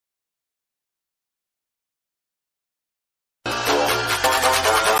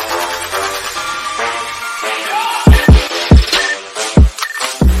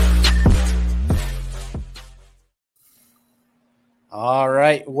All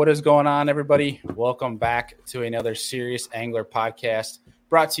right. What is going on, everybody? Welcome back to another Serious Angler podcast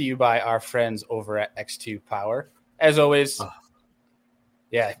brought to you by our friends over at X2 Power. As always,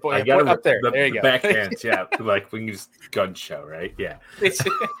 yeah, I got up there. There you the go. backhands, yeah. Like we can just gun show, right? Yeah.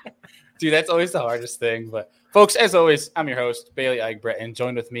 Dude, that's always the hardest thing. But, folks, as always, I'm your host, Bailey Eichbrett, and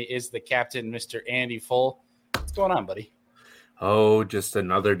joined with me is the captain, Mr. Andy Full. What's going on, buddy? Oh, just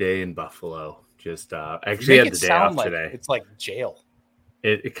another day in Buffalo. Just actually had the day off today. It's like jail.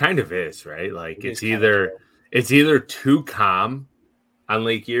 It kind of is, right? Like it's either too calm on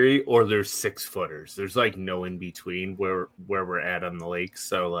Lake Erie or there's 6-footers. There's like no in between where we're at on the lake.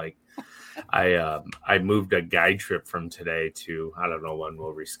 So like I moved a guide trip from today to, I don't know when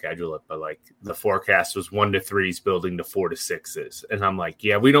we'll reschedule it, but like the forecast was 1 to 3s building to 4 to 6s. And I'm like,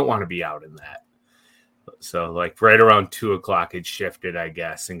 yeah, we don't want to be out in that. So like right around 2:00 it shifted, I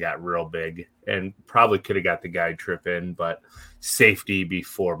guess, and got real big, and probably could have got the guide trip in, but safety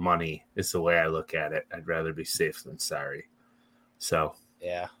before money is the way I look at it. I'd rather be safe than sorry. So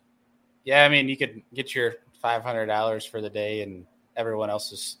yeah. I mean, you could get your $500 for the day, and everyone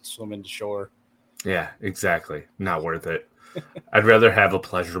else is swimming to shore. Yeah, exactly. Not worth it. I'd rather have a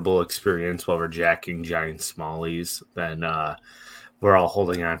pleasurable experience while we're jacking giant smallies than we're all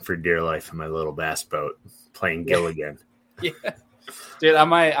holding on for dear life in my little bass boat playing Gilligan. Yeah. Dude, on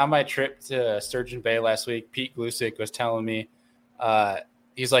my trip to Sturgeon Bay last week, Pete Glusick was telling me,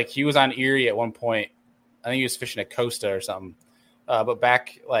 he's like, he was on Erie at one point. I think he was fishing at Costa or something. But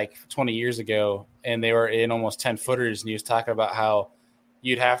back like 20 years ago, and they were in almost 10-footers, and he was talking about how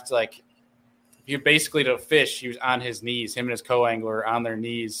you'd have to basically to fish, he was on his knees, him and his co-angler on their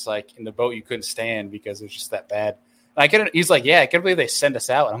knees, like in the boat you couldn't stand because it was just that bad. He's like, yeah, I can't believe they send us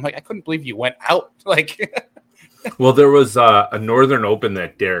out. And I'm like, I couldn't believe you went out. Like, well, there was a Northern Open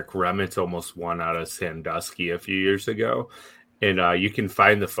that Derek Remitz almost won out of Sandusky a few years ago. And you can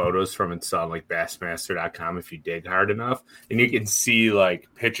find the photos from it on like Bassmaster.com if you dig hard enough. And you can see like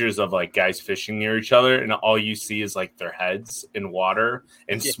pictures of like guys fishing near each other. And all you see is like their heads in water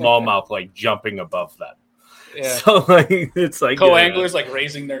and smallmouth like jumping above them. Yeah. So like, it's like co-anglers like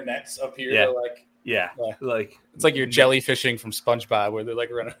raising their nets up here. Yeah. They're like, yeah, like it's like you're jellyfishing from SpongeBob where they're like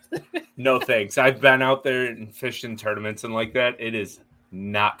running. No thanks. I've been out there and fished in tournaments and like that. It is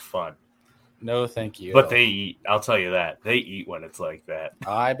not fun. No, thank you. But they eat. I'll tell you that. They eat when it's like that.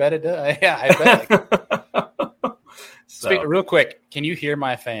 I bet it does. Yeah, I bet. Real quick, can you hear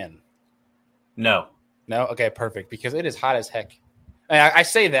my fan? No. Okay, perfect. Because it is hot as heck. I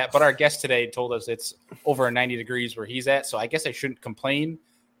say that, but our guest today told us it's over 90 degrees where he's at, so I guess I shouldn't complain,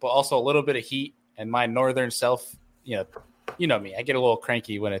 but also a little bit of heat. And my northern self, you know me. I get a little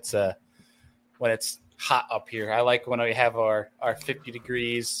cranky when it's hot up here. I like when we have our 50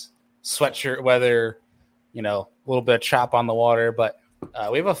 degrees sweatshirt weather, a little bit of chop on the water. But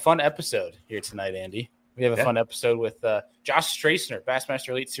we have a fun episode here tonight, Andy. We have a fun episode with Josh Strassner, Bassmaster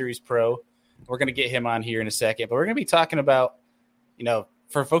Elite Series Pro. We're going to get him on here in a second, but we're going to be talking about,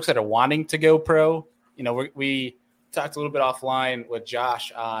 for folks that are wanting to go pro, we talked a little bit offline with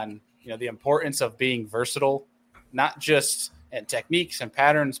Josh on the importance of being versatile, not just in techniques and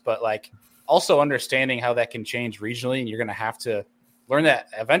patterns, but like also understanding how that can change regionally. And you're going to have to learn that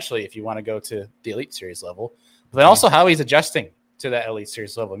eventually if you want to go to the Elite Series level, but then also how he's adjusting to that Elite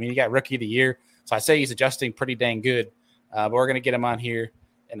Series level. I mean, he got Rookie of the Year, so I say he's adjusting pretty dang good, but we're going to get him on here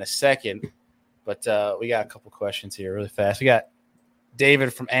in a second. But we got a couple questions here really fast. We got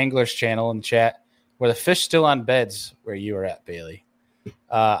David from Anglers Channel in the chat. Were the fish still on beds where you were at, Bailey?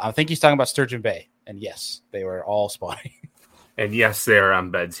 I think he's talking about Sturgeon Bay, and yes, they were all spawning. And yes, they are on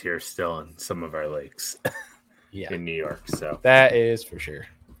beds here still in some of our lakes in New York. So that is for sure.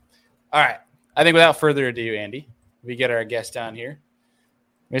 All right. I think without further ado, Andy, we get our guest down here,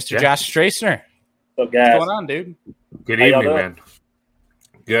 Mr. Josh Strassner. What's up, guys? What's going on, dude? Good evening, man.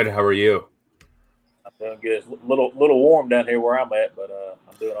 Good. How are you? I'm doing good. It's a little warm down here where I'm at, but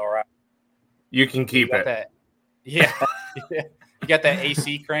I'm doing all right. You can keep it. Yeah. You got that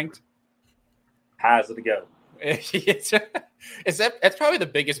AC cranked? High as it go. That's probably the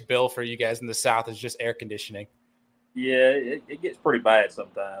biggest bill for you guys in the South is just air conditioning. Yeah, it gets pretty bad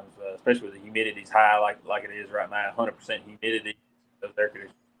sometimes, especially with the humidity's high like it is right now. 100% humidity. Those air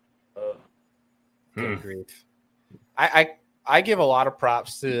conditioning. I give a lot of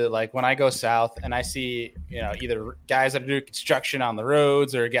props to like when I go south and I see either guys that do construction on the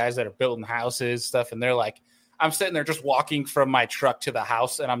roads or guys that are building houses stuff, and they're like, I'm sitting there just walking from my truck to the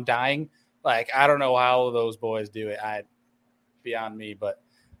house and I'm dying. Like, I don't know how those boys do it. Beyond me, but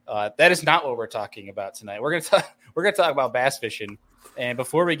that is not what we're talking about tonight. We're gonna talk about bass fishing. And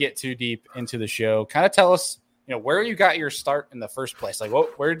before we get too deep into the show, kind of tell us where you got your start in the first place? Like,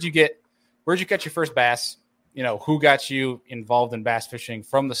 where'd you get your first bass? Who got you involved in bass fishing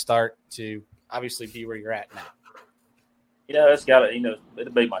from the start to obviously be where you're at now? It's got to,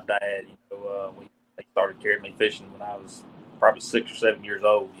 it'll be my dad. He started carrying me fishing when I was probably 6 or 7 years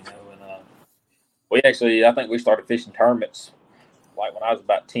old, and I think we started fishing tournaments like when I was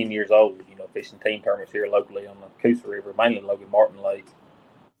about 10 years old, fishing team tournaments here locally on the Coosa River, mainly Logan Martin Lake.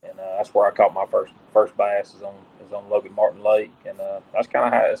 And that's where I caught my first bass is on Logan Martin Lake. And that's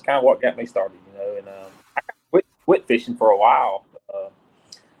kind of what got me started, and I quit fishing for a while.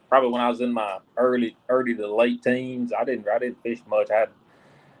 Probably when I was in my early to late teens, I didn't fish much. I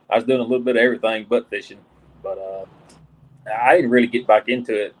was doing a little bit of everything but fishing, but I didn't really get back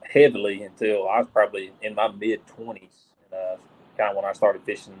into it heavily until I was probably in my mid 20s. Kind of when I started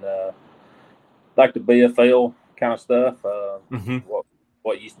fishing, like the BFL kind of stuff.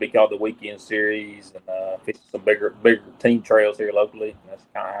 What used to be called the weekend series, and fishing some bigger team trails here locally. And that's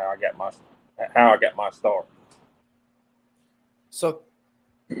kind of how I got my start. So,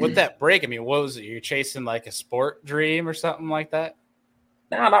 with that break, I mean, what was it? You're chasing like a sport dream or something like that?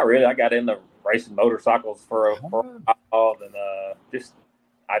 No, not really. I got into racing motorcycles for a while, and I don't know.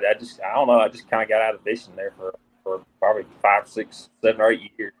 I just kind of got out of fishing there for probably 5, 6, 7, or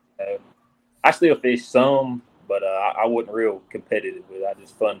 8 years. I still fish some, but I wasn't real competitive with it. I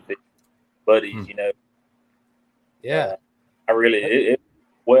just fun fish buddies, Yeah. I really it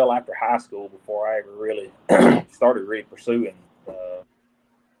well after high school before I ever really started pursuing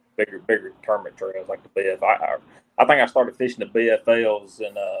bigger tournament trails like the BF. I think I started fishing the BFLs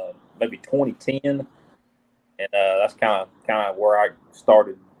in maybe 2010, and that's kind of where I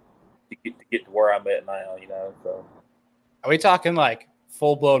started to get to where I'm at now. So are we talking like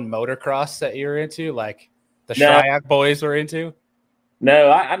full blown motocross that you're into, like the Shryock boys were into?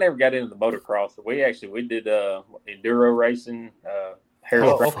 No, I never got into the motocross. We did enduro racing.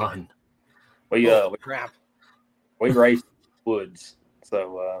 Fun. We raced woods.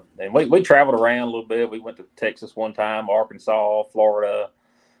 So and we traveled around a little bit. We went to Texas one time, Arkansas, Florida,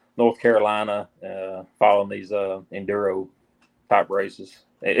 North Carolina, following these enduro type races.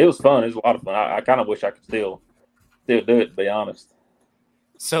 It was fun. It was a lot of fun. I kind of wish I could still do it, to be honest.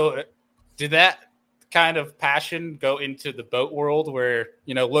 So did that kind of passion go into the boat world where,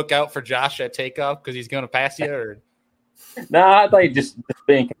 look out for Josh at takeoff because he's going to pass you? Or? No, I think just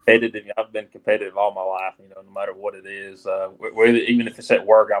being competitive. I've been competitive all my life, no matter what it is. Even if it's at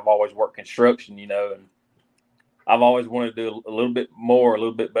work, I've always worked construction, and I've always wanted to do a little bit more, a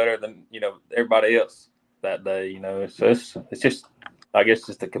little bit better than, everybody else that day. It's just, I guess,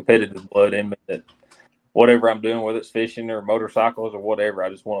 just the competitive blood in me that whatever I'm doing, whether it's fishing or motorcycles or whatever, I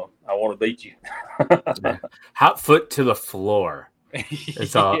want to beat you. Hot foot to the floor.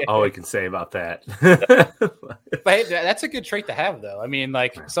 That's all we can say about that. But hey, that's a good trait to have, though. I mean,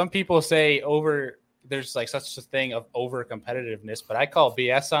 like some people say there's like such a thing of over competitiveness, but I call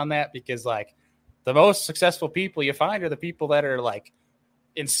BS on that because like the most successful people you find are the people that are like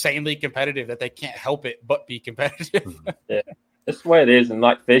insanely competitive that they can't help it but be competitive. Yeah, that's the way it is. And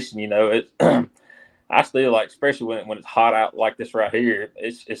like fishing, I still like, especially when it's hot out like this right here.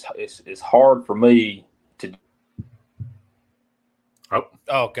 It's hard for me to.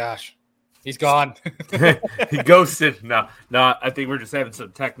 Oh gosh, he's gone. He ghosted. No, I think we're just having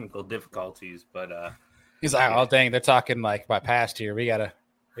some technical difficulties. But he's like, oh dang, they're talking like my past here. We gotta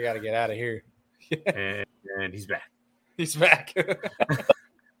get out of here. and he's back. He's back.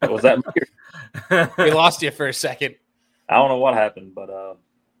 Was that me? We lost you for a second. I don't know what happened, but oh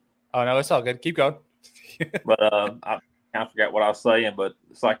no, it's all good. Keep going. But I kind of forgot what I was saying. But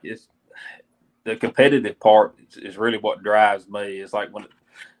it's the competitive part is really what drives me. It's like when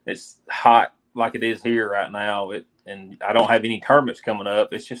it's hot like it is here right now, and I don't have any tournaments coming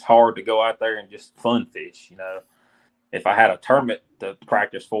up. It's just hard to go out there and just fun fish. If I had a tournament to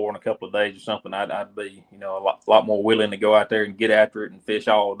practice for in a couple of days or something, I'd be a lot more willing to go out there and get after it and fish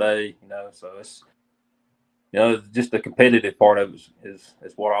all day. So it's just the competitive part of it is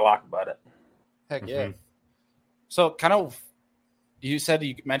what I like about it. Heck yeah. Mm-hmm. So kind of. You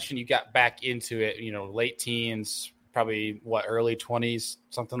mentioned you got back into it, late teens, probably early 20s,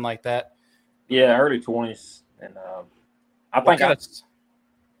 something like that. Yeah, early 20s, and I think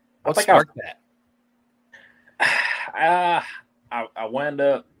what sparked that. I wound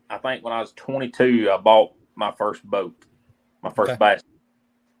up. I think when I was 22, I bought my first boat, my first bass,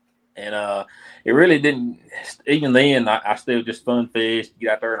 and it really didn't. Even then, I still just fun fished,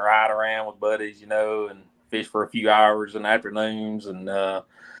 get out there and ride around with buddies, and fish for a few hours in the afternoons, and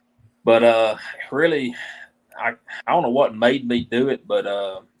but really I don't know what made me do it, but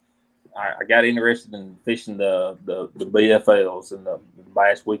I got interested in fishing the BFLs and the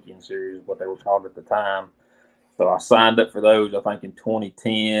Bass Weekend Series, what they were called at the time. So I signed up for those, I think, in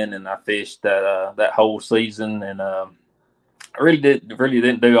 2010, and I fished that whole season, and I really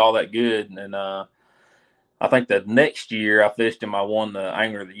didn't do all that good. And I think the next year I fished him, I won the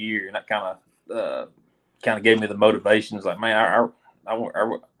Angler of the Year, and that kind of gave me the motivation. It's like, man,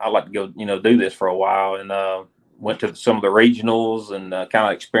 I like to go, do this for a while, and went to some of the regionals and kind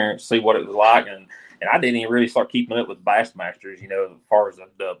of experienced, see what it was like, and I didn't even really start keeping up with Bassmasters, as far as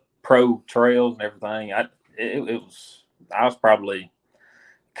the pro trails and everything. I was probably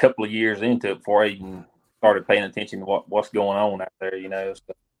a couple of years into it before I even started paying attention to what's going on out there,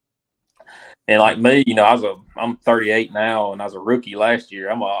 So, and like me, I'm 38 now, and I was a rookie last year.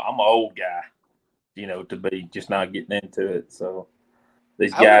 I'm an old guy, to be just not getting into it. So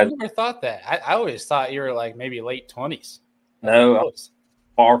these guys. I never thought that. I always thought you were like maybe late 20s. No, I'm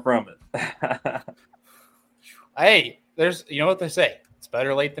far from it. Hey, there's, what they say. It's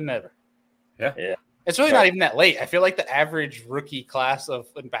better late than never. Yeah. It's really not even that late. I feel like the average rookie class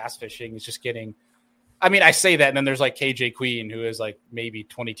in bass fishing is just getting. I mean, I say that, and then there's like KJ Queen, who is like maybe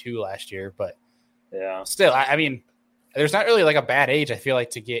 22 last year, but yeah, still, I mean, there's not really like a bad age, I feel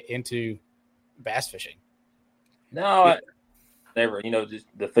like, to get into bass fishing. No, never. Just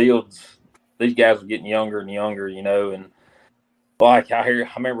the fields. These guys are getting younger and younger, and like I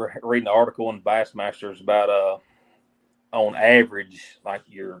remember reading an article in Bassmasters about on average, like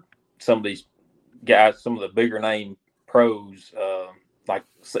some of these guys, some of the bigger name pros, like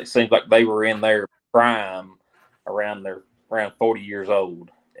it seems like they were in their prime around 40 years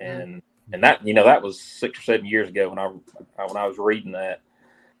old, and that that was 6 or 7 years ago when I was reading that,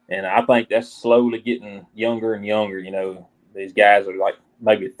 and I think that's slowly getting younger and younger. These guys are like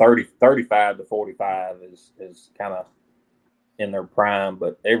maybe 35 to 45 is kind of in their prime,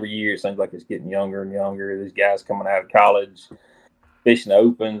 but every year it seems like it's getting younger and younger. These guys coming out of college, fishing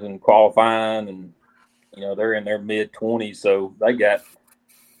opens and qualifying, and they're in their mid-20s, so they got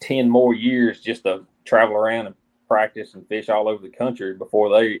 10 more years just to travel around and practice and fish all over the country before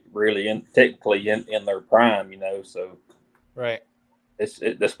they really technically in their prime. So right,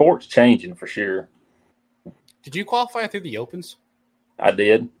 the sport's changing for sure. Did you qualify through the opens? I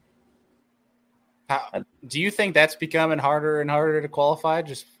did. Do you think that's becoming harder and harder to qualify?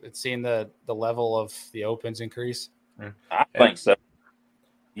 Just seeing the level of the opens increase. I think so.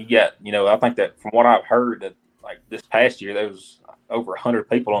 You got, I think that from what I've heard, that like this past year there was over 100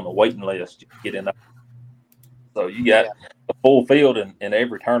 people on the waiting list to get in. So you got a full field in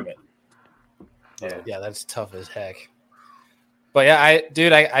every tournament. Yeah, that's tough as heck. But yeah,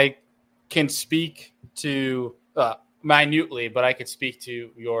 I can speak to minutely, but I could speak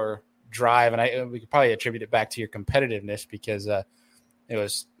to your drive, and we could probably attribute it back to your competitiveness, because it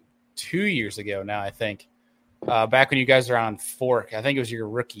was 2 years ago now, I think. Back when you guys were on Fork, I think it was your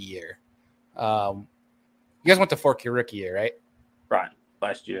rookie year. You guys went to Fork your rookie year, right? Right,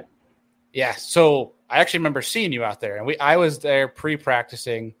 last year. Yeah, so I actually remember seeing you out there, and I was there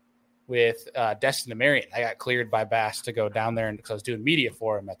pre-practicing with Destin and Marion. I got cleared by Bass to go down there because I was doing media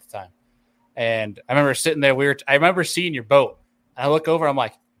for him at the time. And I remember sitting there. I remember seeing your boat. And I look over. I'm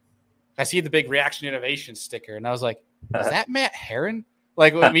like, I see the big Reaction Innovation sticker, and I was like, "Is that Matt Herron?"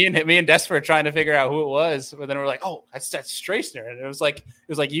 Like me and Destin were trying to figure out who it was, but then we're like, "Oh, that's Strassner." And it was like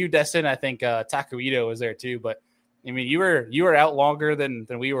you, Destin. I think Takuito was there too. But I mean, you were out longer than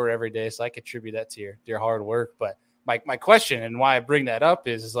we were every day, so I contribute that to your hard work. But my question and why I bring that up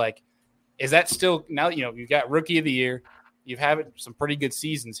is like, is that still now? You got Rookie of the Year. You've had some pretty good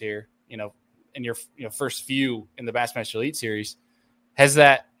seasons here. In your first few in the Bassmaster Elite Series. Has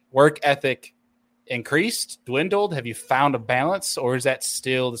that work ethic increased, dwindled? Have you found a balance, or is that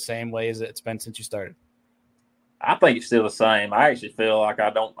still the same way as it's been since you started? I think it's still the same. I actually feel like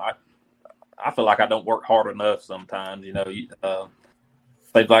I feel like I don't work hard enough sometimes.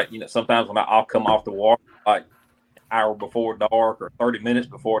 Things like sometimes when I'll come off the water like an hour before dark or 30 minutes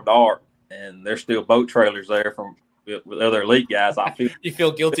before dark, and there's still boat trailers there with other elite guys. You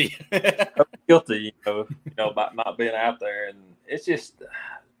feel guilty. Guilty, about not being out there, and it's just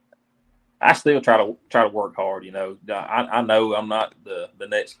I still try to work hard. I know I'm not the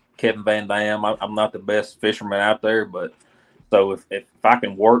next Kevin Van Dam. I'm not the best fisherman out there, but so if I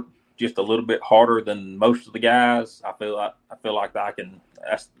can work just a little bit harder than most of the guys, I feel like I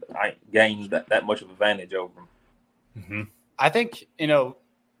gain that much of advantage over them. Mm-hmm. I think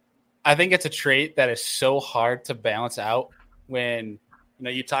it's a trait that is so hard to balance out when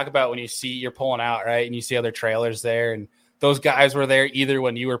you talk about when you're pulling out, right, and you see other trailers there, and those guys were there either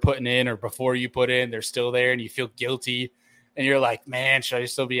when you were putting in or before you put in. They're still there, and you feel guilty. and you're like, man, should I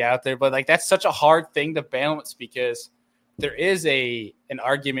still be out there? But like, that's such a hard thing to balance because there is an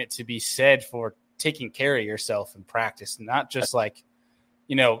argument to be said for taking care of yourself in practice, not just like,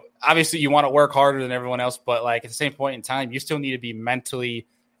 obviously you want to work harder than everyone else, but like at the same point in time, you still need to be mentally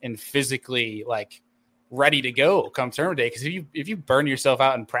and physically like ready to go come tournament day. Because if you burn yourself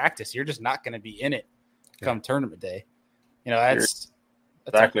out in practice, you're just not going to be in it come tournament day. That's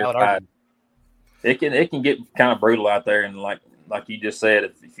exactly right. It can get kind of brutal out there, and like you just said,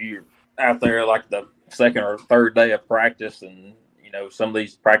 if you're out there like the second or third day of practice, and some of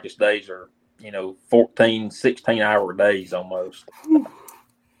these practice days are 14, 16-hour days almost.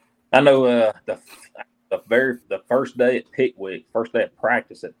 I know the first day at Pickwick, first day of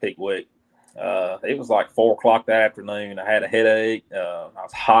practice at Pickwick, it was like 4:00 that afternoon. I had a headache. I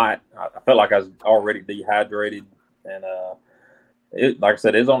was hot. I felt like I was already dehydrated, and like I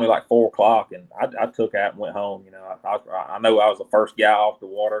said, it was only like 4:00, and I took out and went home. I know I was the first guy off the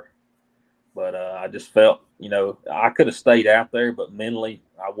water, but I just felt, I could have stayed out there, but mentally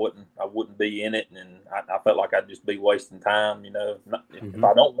I wouldn't be in it, and I felt like I'd just be wasting time. If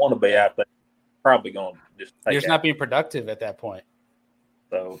I don't want to be out there, I'm probably going to just take you're just not being productive at that point.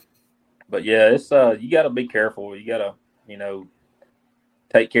 So, but yeah, it's you got to be careful. You got to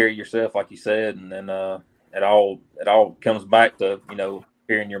take care of yourself, like you said, and then it all comes back to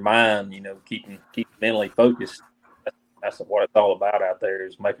clearing your mind. Keeping mentally focused. That's what it's all about out there,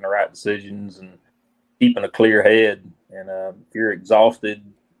 is making the right decisions and keeping a clear head. And if you're exhausted,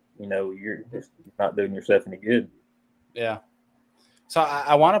 you're not doing yourself any good. Yeah. So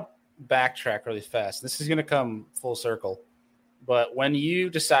I want to backtrack really fast. This is going to come full circle. But when you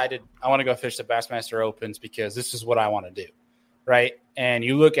decided, I want to go fish the Bassmaster Opens because this is what I want to do, right? And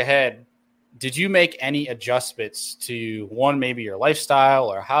you look ahead, did you make any adjustments to maybe your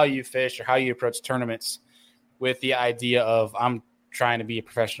lifestyle or how you fish or how you approach tournaments with the idea of I'm trying to be a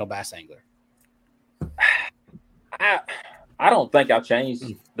professional bass angler? I don't think I changed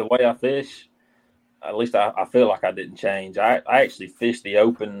the way I fish. At least I feel like I didn't change. I actually fished the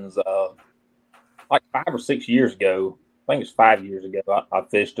Opens like 5 or 6 years ago. I think it's 5 years ago. I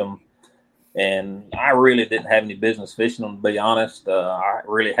fished them, and I really didn't have any business fishing them, to be honest. I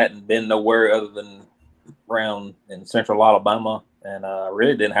really hadn't been nowhere other than around in central Alabama, and I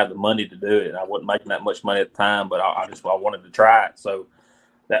really didn't have the money to do it. I wasn't making that much money at the time, but I wanted to try it. So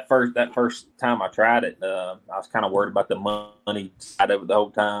that first time I tried it, I was kind of worried about the money side of it the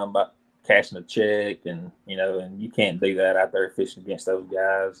whole time, about cashing a check, and and you can't do that out there fishing against those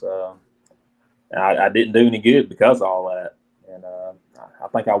guys. I didn't do any good because of all that, and I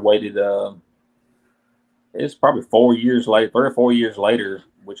think I waited. It's probably 4 years later, 3 or 4 years later,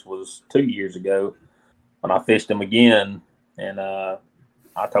 which was 2 years ago, when I fished them again, and I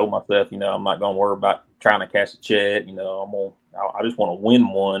told myself, I'm not going to worry about trying to cash a check. I just want to win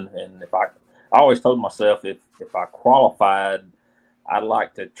one, and I always told myself if I qualified, I'd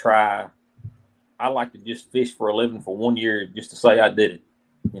like to just fish for a living for 1 year just to say I did it.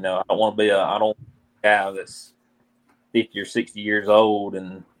 I don't want to be a guy that's 50 or 60 years old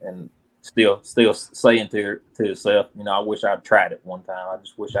and still saying to himself, I wish I'd tried it one time. I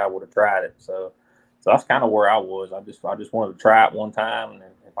just wish I would have tried it. So that's kind of where I was. I just wanted to try it one time, and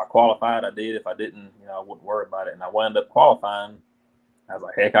if I qualified, I did. If I didn't, I wouldn't worry about it. And I wound up qualifying. I was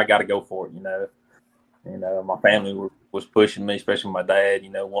like, heck, I got to go for it. My family was pushing me, especially my dad.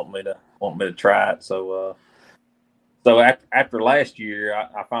 Wanting me to try it. So after last year,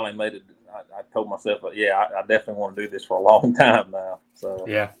 I finally made it. I told myself, yeah, I definitely want to do this for a long time now. So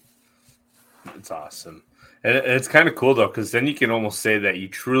yeah, it's awesome. And it's kind of cool though, because then you can almost say that you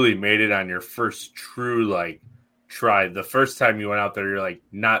truly made it on your first true try. The first time you went out there, you're like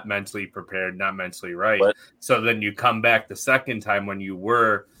not mentally prepared, not mentally right. But, so then you come back the second time when you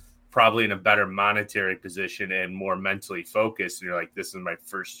were probably in a better monetary position and more mentally focused, and you're like, this is my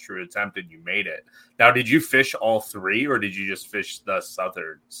first true attempt, and you made it. Now, did you fish all three, or did you just fish the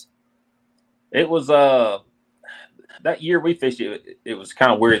Southerns? It was that year we fished it was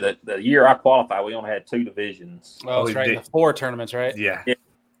kind of weird that the year I qualified, we only had 2 divisions. Oh, that's right. The 4 tournaments, right? Yeah. I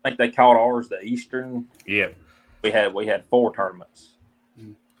think they called ours the Eastern. Yeah. We had 4 tournaments.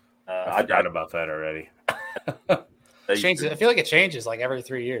 I forgot about that already. Changes. I feel like it changes like every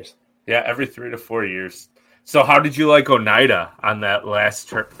 3 years. Yeah, every 3 to 4 years. So how did you like Oneida on that last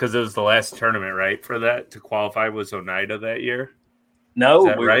because it was the last tournament, right? For that to qualify was Oneida that year? No,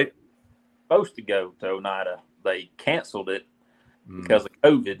 we were supposed to go to Oneida. They canceled it because of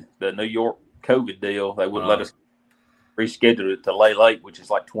COVID, the New York COVID deal. They wouldn't let us reschedule it to Lay Lake, which is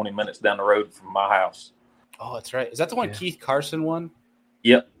like 20 minutes down the road from my house. Oh, that's right. Is that the one Keith Carson won?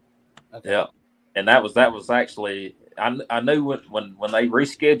 Yep. Okay. Yeah. And that was actually I knew when they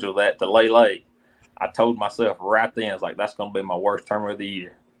rescheduled that to Lake, I told myself right then, it's like, that's going to be my worst tournament of the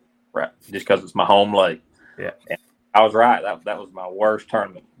year, right? Just because it's my home lake. Yeah, and I was right. That was my worst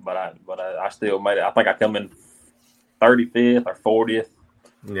tournament, but I still made it. I think I come in 35th or 40th.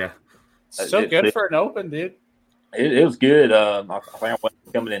 Yeah, so good for an open, dude. It was good. I think I went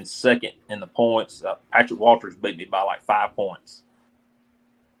coming in second in the points. Patrick Walters beat me by like 5 points.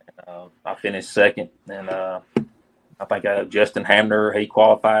 I finished second, and I think Justin Hamner, he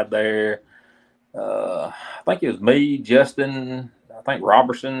qualified there. I think it was me, Justin. I think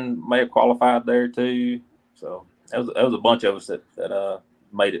Robertson may have qualified there too. So that was a bunch of us that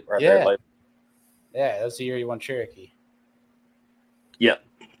made it there later. Yeah, that was the year you won Cherokee. Yep.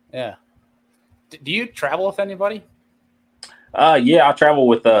 Yeah. Do you travel with anybody? Yeah, I travel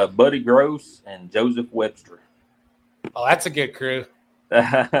with Buddy Gross and Joseph Webster. Oh, that's a good crew.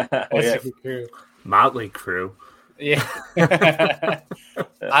 That's a good crew. Motley crew. Yeah.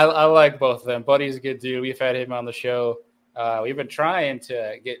 I like both of them. Buddy's a good dude. We've had him on the show. We've been trying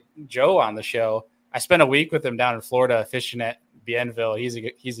to get Joe on the show. I spent a week with him down in Florida fishing at Bienville.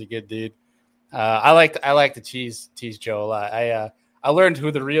 He's a good dude. I like to tease Joe a lot. I learned who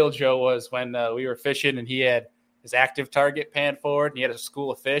the real Joe was when we were fishing, and he had his active target pan forward, and he had a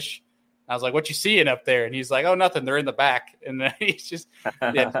school of fish. I was like, "What you seeing up there?" And he's like, "Oh, nothing. They're in the back." And then he's just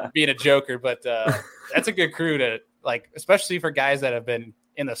being a joker. But that's a good crew to like, especially for guys that have been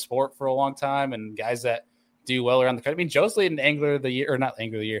in the sport for a long time and guys that do well around the country. I mean, Joe's leading Angler of the Year, or not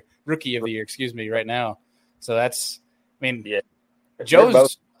Angler of the Year, Rookie of the Year, excuse me, right now. So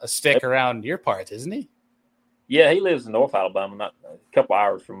Joe's a stick around your parts, isn't he? Yeah, he lives in North Alabama, not a couple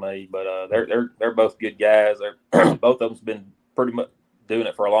hours from me, but they're both good guys. They're both of them's been pretty much doing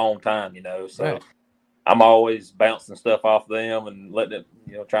it for a long time, So right. I'm always bouncing stuff off them and letting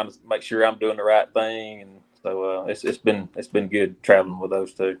it, trying to make sure I'm doing the right thing, and so it's been good traveling with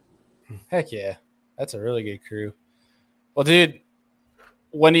those two. Heck yeah, that's a really good crew. Well, dude,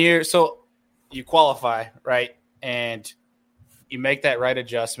 you qualify, right, and you make that right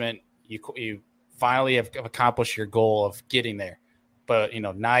adjustment, you finally have accomplished your goal of getting there. But,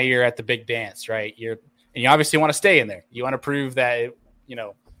 now you're at the big dance, right? And you obviously want to stay in there. You want to prove that,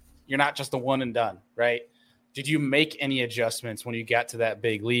 you're not just a one and done, right? Did you make any adjustments when you got to that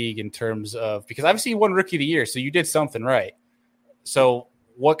big league in terms of, because obviously you won Rookie of the Year, so you did something right. So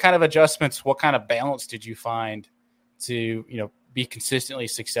what kind of adjustments, what kind of balance did you find to, be consistently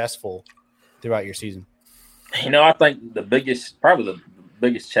successful throughout your season? I think the biggest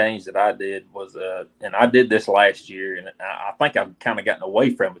change that I did was, and I did this last year, and I think I've kind of gotten away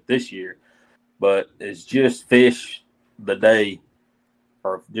from it this year, but it's just fish the day,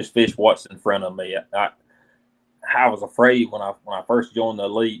 or just fish what's in front of me. I was afraid when I first joined the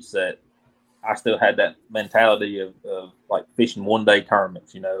elites that I still had that mentality of like fishing 1 day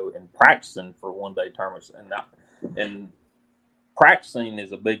tournaments, and practicing for 1 day tournaments, and practicing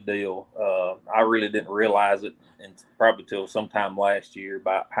is a big deal. I really didn't realize it, and probably till sometime last year,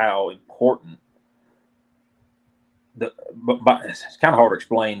 about how important. But it's kind of hard to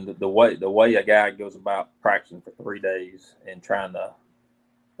explain the way a guy goes about practicing for 3 days and trying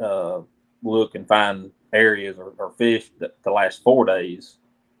to look and find areas or fish to last 4 days.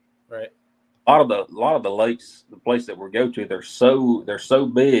 Right. A lot of the lakes, the place that we go to, they're so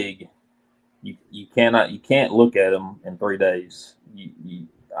big. You can't look at them in 3 days.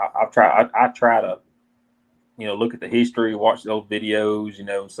 I try to, look at the history, watch those videos,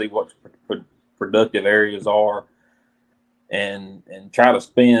 and see what productive areas are, and try to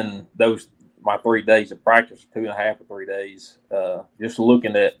spend my 3 days of practice, 2.5 or 3 days, just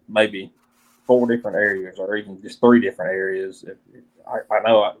looking at maybe 4 different areas, or even just 3 different areas. I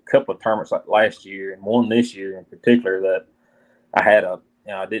know a couple of tournaments like last year, and one this year in particular, that I had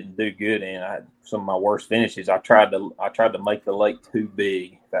I didn't do good in. I had some of my worst finishes. I tried to make the lake too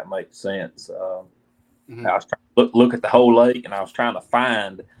big, if that makes sense. I was trying to look at the whole lake, and I was trying to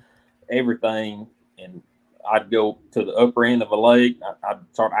find everything. And I'd go to the upper end of a lake. I'd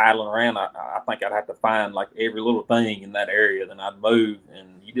start idling around. I think I'd have to find like every little thing in that area. Then I'd move,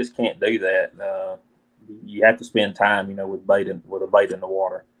 and you just can't do that. You have to spend time, with a bait in the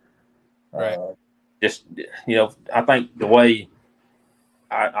water. Right. I think the way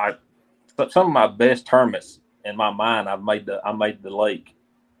some of my best tournaments in my mind, I made the lake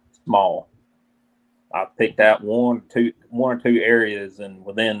small. I picked out one or two areas, and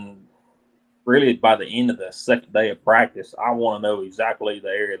really by the end of the second day of practice, I want to know exactly the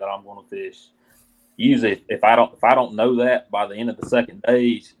area that I'm going to fish. Usually, if I don't know that by the end of the second day,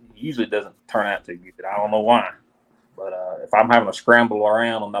 it usually doesn't turn out too good. I don't know why, but if I'm having to scramble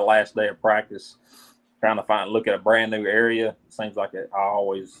around on the last day of practice, trying to look at a brand new area. Seems like I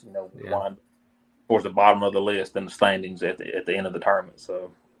always, wind towards the bottom of the list in the standings at the end of the tournament.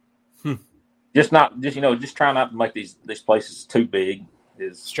 So just try not to make these places too big.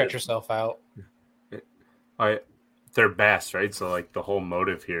 Stretch yourself out. They're bass, right? So like the whole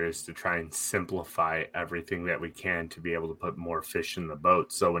motive here is to try and simplify everything that we can to be able to put more fish in the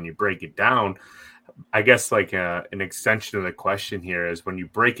boat. So when you break it down, I guess like an extension of the question here is when you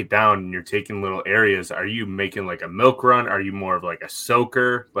break it down and you're taking little areas, are you making like a milk run? Are you more of like a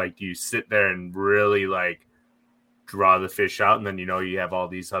soaker? Like do you sit there and really like draw the fish out and then you have all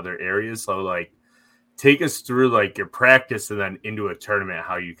these other areas? So like take us through like your practice and then into a tournament,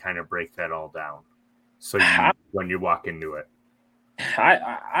 how you kind of break that all down. So when you walk into it,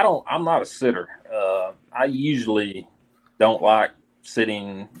 I'm not a sitter. I usually don't like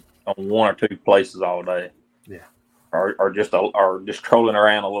sitting on one or two places all day. Yeah. Or just trolling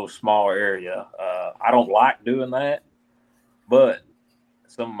around a little smaller area. I don't like doing that, but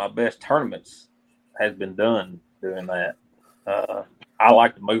some of my best tournaments has been done doing that. I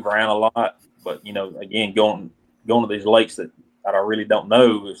like to move around a lot, but again, going to these lakes that I really don't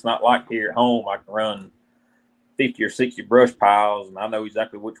know. It's not like here at home I can run 50 or 60 brush piles, and I know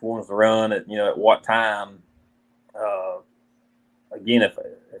exactly which ones to run at at what time. Again, if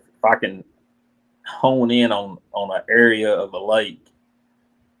I can hone in on an area of a lake,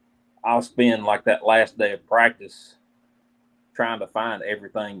 I'll spend like that last day of practice trying to find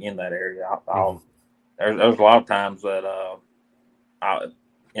everything in that area. There's a lot of times that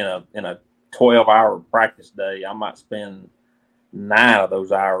in a 12-hour practice day, I might spend 9 of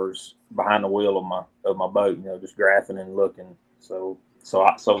those hours behind the wheel of my boat, just graphing and looking. So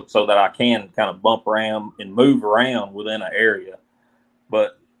that I can kind of bump around and move around within an area,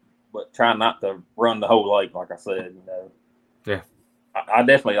 but try not to run the whole lake, like I said. Yeah. I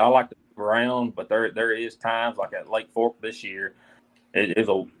like to move around, but there is times like at Lake Fork this year, it is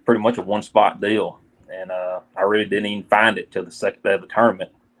pretty much a one spot deal, and I really didn't even find it till the second day of the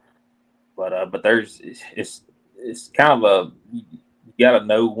tournament. But it's kind of you got to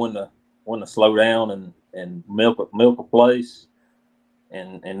know when to slow down and milk a place,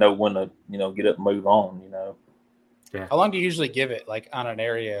 and know when to get up and move on. Yeah. How long do you usually give it, like on an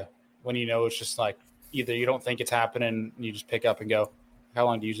area when it's just like either you don't think it's happening, and you just pick up and go? How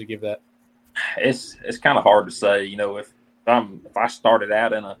long do you usually give that? It's kind of hard to say. If I started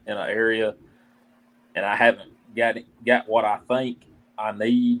out in an area and I haven't got what I think I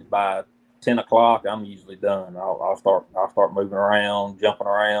need by 10 o'clock, I'm usually done. I'll start moving around, jumping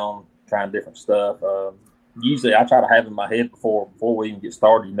around, trying different stuff. Usually I try to have in my head before we even get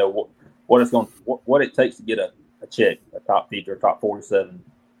started, what it takes to get a check, a top 50 or top 47.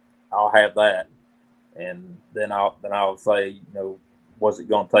 I'll have that. And then I'll say, what's it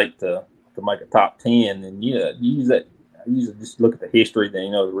going to take to make a top 10? And use that. I usually just look at the history,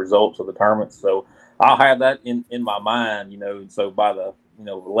 the results of the tournament. So I'll have that in my mind, and so by the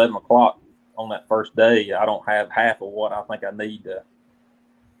 11 o'clock on that first day, I don't have half of what I think I need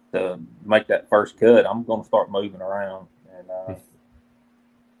to make that first cut. I'm going to start moving around. And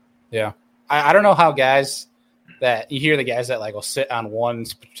yeah, I don't know how guys that you hear the guys that like will sit on one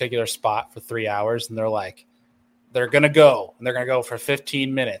particular spot for 3 hours, and they're going to go for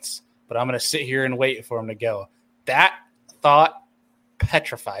 15 minutes, but I'm going to sit here and wait for them to go. That thought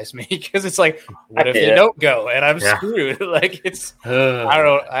petrifies me because it's like, what if they don't go and I'm screwed? Like it's, I don't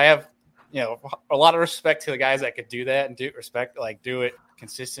know. I have, a lot of respect to the guys that could do that and do it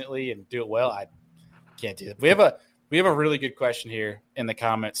consistently and do it well. I can't do that. We have a really good question here in the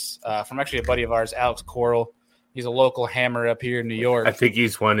comments from actually a buddy of ours, Alex Coral. He's a local hammer up here in New York. I think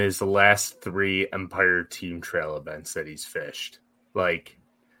he's won his last 3 Empire Team Trail events that he's fished. And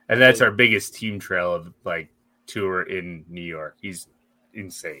that's our biggest team trail of tour in New York. He's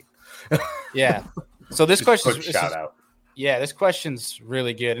insane. Yeah. So this question shout out. Yeah, this question's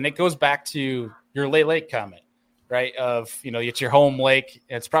really good, and it goes back to your lake comment, right? Of it's your home lake.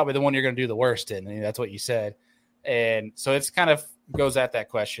 It's probably the one you're going to do the worst in. And that's what you said, and so it's kind of goes at that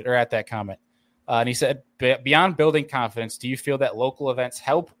question or at that comment. And he said, beyond building confidence, do you feel that local events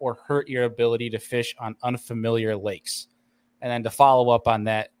help or hurt your ability to fish on unfamiliar lakes? And then to follow up on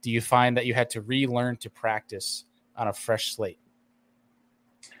that, do you find that you had to relearn to practice on a fresh slate?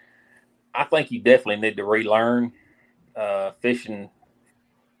 I think you definitely need to relearn fishing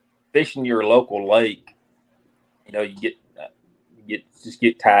your local lake. You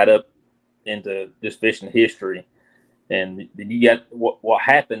get tied up into just fishing history. And then you got what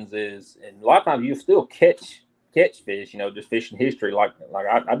happens is, and a lot of times you still catch fish, just fishing history. Like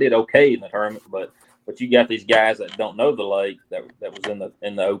I did okay in the tournament, but you got these guys that don't know the lake that was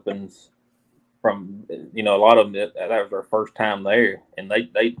in the opens, from a lot of them that was their first time there, and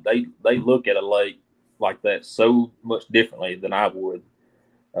they look at a lake like that so much differently than I would.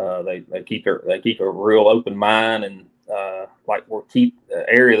 They keep a real open mind, and like the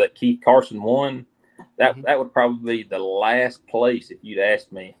area that Keith Carson won, that would probably be the last place if you'd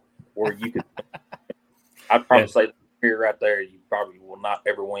asked me where you could. I'd probably say here right there, you probably will not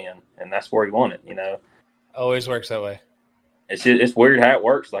ever win, and that's where he won it. Always works that way. It's weird how it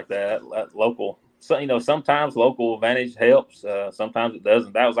works like that. Local, so sometimes local advantage helps. Sometimes it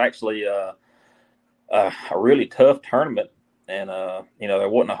doesn't. That was actually a really tough tournament, and there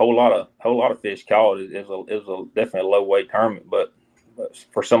wasn't a whole lot of fish caught. It was definitely a low weight tournament, but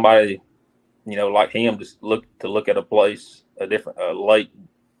for somebody like him to look at a place, a different lake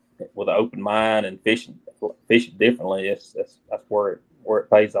with an open mind and fishing differently, that's where it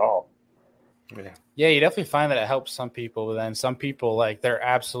pays off. Yeah, you definitely find that it helps some people, but then some people, like, they're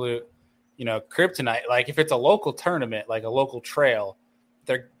absolute, kryptonite. Like, if it's a local tournament, like a local trail,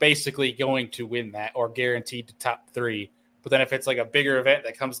 they're basically going to win that or guaranteed to top 3. But then if it's like a bigger event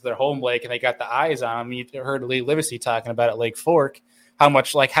that comes to their home lake and they got the eyes on them, you heard Lee Livesey talking about at Lake Fork,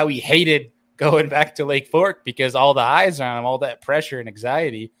 how he hated going back to Lake Fork because all the eyes on him, all that pressure and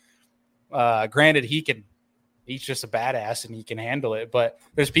anxiety. Granted, he's just a badass and he can handle it, but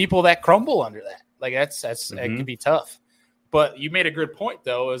there's people that crumble under that. Like it can be tough. But you made a good point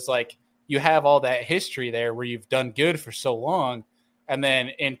though, is like you have all that history there where you've done good for so long. And then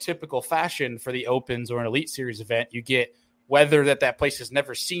in typical fashion for the Opens or an Elite Series event, you get weather that place has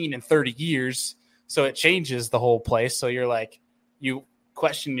never seen in 30 years. So it changes the whole place. So you're like, you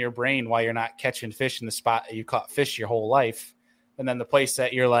question your brain why you're not catching fish in the spot that you caught fish your whole life. And then the place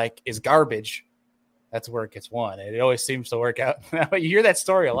that you're like is garbage, that's where it gets won. It always seems to work out. You hear that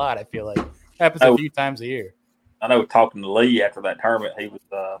story a lot, I feel like. It happens a few times a year. I know talking to Lee after that tournament,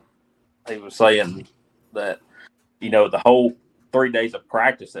 he was saying that, the whole 3 days of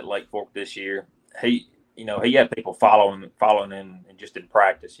practice at Lake Fork this year, he had people following him and just in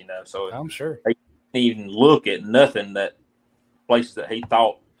practice, so I'm sure he didn't even look at nothing that places that he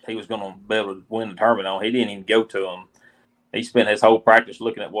thought he was going to be able to win the tournament on. He didn't even go to them. He spent his whole practice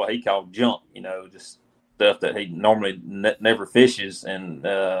looking at what he called junk, just stuff that he normally never fishes. And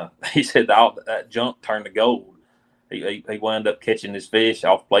he said that junk turned to gold. He wound up catching his fish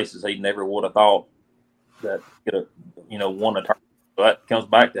off places he never would have thought that could have, won a tournament. So that comes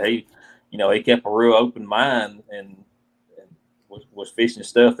back to he kept a real open mind and was fishing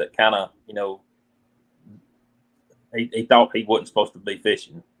stuff that kind of, he thought he wasn't supposed to be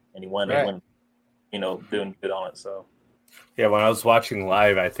fishing, and he wound up, doing good on it. So. Yeah, when I was watching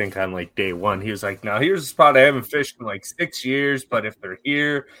live, I think on like day 1, he was like, "Now here's a spot I haven't fished in like 6 years, but if they're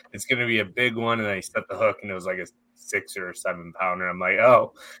here, it's going to be a big one." And then he set the hook, and it was like a 6 or 7 pounder. I'm like,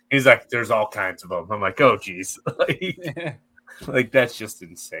 "Oh," he's like, "There's all kinds of them." I'm like, "Oh, geez," like that's just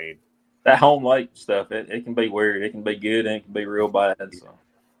insane. That home lake stuff, it can be weird. It can be good, and it can be real bad. So.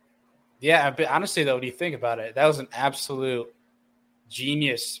 Yeah, but honestly, though, when you think about it, that was an absolute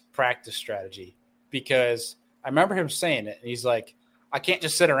genius practice strategy because I remember him saying it. And he's like, I can't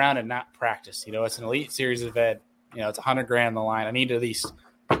just sit around and not practice. It's an Elite Series event. It's $100,000 on the line. I need to at least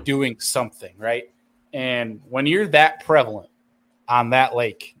be doing something, right? And when you're that prevalent on that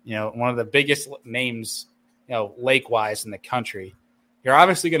lake, one of the biggest names, lake-wise in the country, you're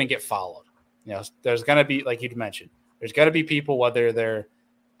obviously going to get followed. There's going to be, like you mentioned, there's going to be people, whether they're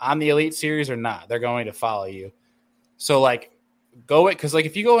on the Elite Series or not, they're going to follow you. So, like, go it because, like,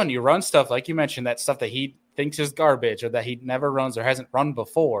 if you go and you run stuff, like you mentioned, that stuff that he thinks is garbage or that he never runs or hasn't run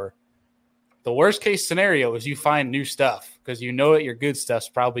before, the worst case scenario is you find new stuff because that your good stuff's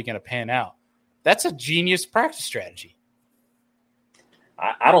probably going to pan out. That's a genius practice strategy.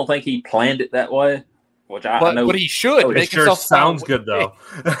 I don't think he planned it that way, I know. But he should. It sure sounds good, though.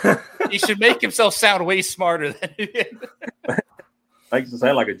 He should make himself sound way smarter than he is. Makes him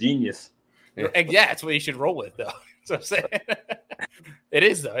sound like a genius. Yeah, that's what he should roll with, though. So I'm saying. It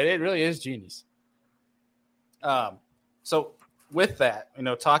is, though. It really is genius. So with that,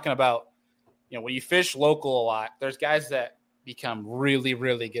 talking about, when you fish local a lot, there's guys that become really,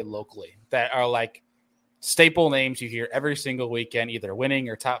 really good locally that are like staple names you hear every single weekend, either winning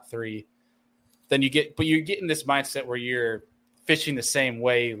or top 3. Then you're getting this mindset where you're fishing the same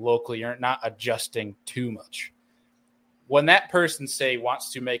way locally. You're not adjusting too much. When that person, say,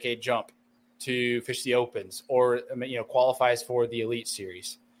 wants to make a jump to fish the Opens or, qualifies for the Elite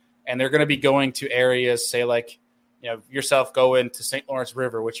Series, and they're going to be going to areas, say, like, yourself going to St. Lawrence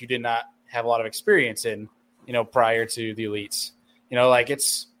River, which you did not have a lot of experience in, prior to the Elites. Like,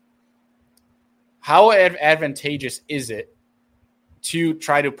 it's how advantageous is it to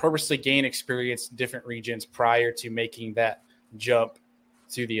try to purposely gain experience in different regions prior to making that jump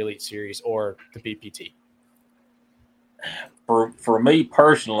to the Elite Series or the BPT? For me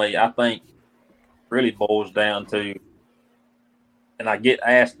personally, I think really boils down to, and I get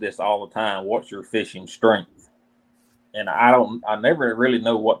asked this all the time, what's your fishing strength? And I never really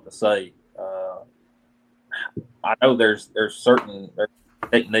know what to say. I know there's certain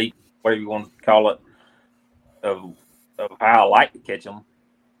technique, whatever you want to call it, of how I like to catch them,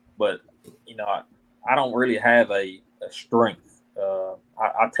 but I don't really have a strength.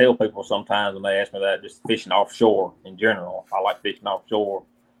 I tell people sometimes when they ask me that, just fishing offshore in general. I like fishing offshore,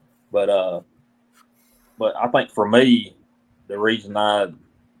 but I think for me, the reason I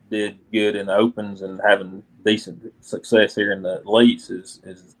did good in the opens and having decent success here in the elites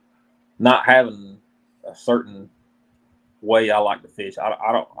is not having a certain way I like to fish.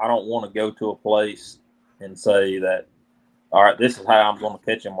 I don't want to go to a place and say that, all right, this is how I'm going to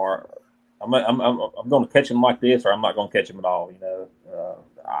catch them, or I'm going to catch them like this, or I'm not going to catch them at all.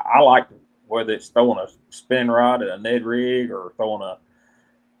 I like whether it's throwing a spinning rod at a Ned rig or throwing a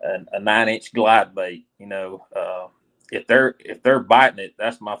 9-inch glide bait. If they're biting it,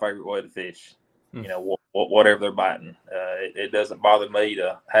 that's my favorite way to fish. Whatever they're biting, it doesn't bother me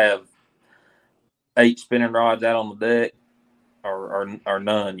to have 8 spinning rods out on the deck or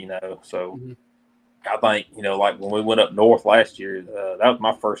none. So. Mm-hmm. I think, like when we went up north last year, that was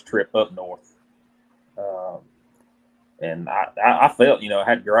my first trip up north. And I felt, it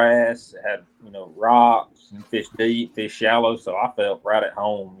had grass, it had, rocks, and fish deep, fish shallow. So I felt right at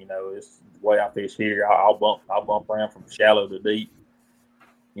home. It's the way I fish here. I'll bump around from shallow to deep,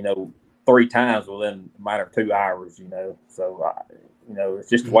 3 times within a matter of 2 hours, So, it's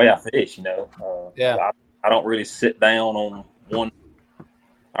just the way I fish, Yeah. I don't really sit down on one.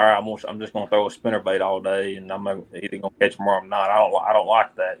 All right, I'm just going to throw a spinnerbait all day, and I'm either going to catch them or I'm not. I don't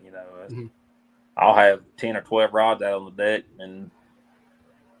like that, Mm-hmm. I'll have 10 or 12 rods out on the deck, and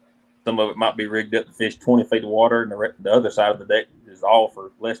some of it might be rigged up to fish 20 feet of water, and the other side of the deck is all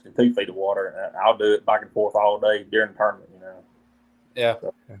for less than 2 feet of water. And I'll do it back and forth all day during the tournament, Yeah.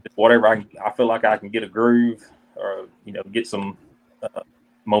 So whatever I feel like I can get a groove or get some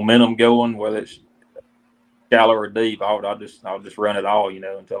momentum going, whether it's shallow or deep, I'll just run it all,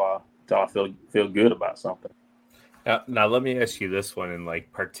 until I feel good about something. Now let me ask you this one in like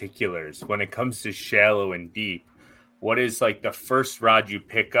particulars. When it comes to shallow and deep, what is like the first rod you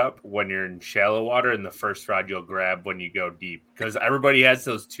pick up when you're in shallow water and the first rod you'll grab when you go deep? Because everybody has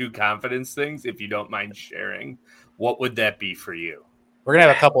those 2 confidence things. If you don't mind sharing, what would that be for you? We're gonna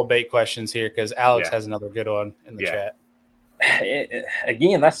have a couple of bait questions here because Alex has another good one in the chat.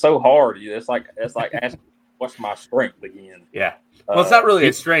 Again, that's so hard. It's like asking, what's my strength again? Yeah. Well, it's not really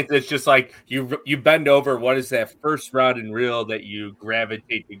a strength. It's just like you bend over. What is that first rod and reel that you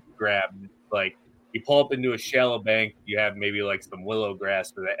gravitate to grab? Like you pull up into a shallow bank, you have maybe like some willow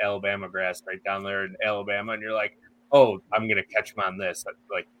grass or the Alabama grass right down there in Alabama, and you're like, oh, I'm gonna catch them on this.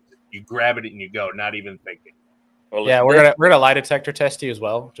 Like you grab it and you go, not even thinking. Well, yeah, we're gonna lie detector test you as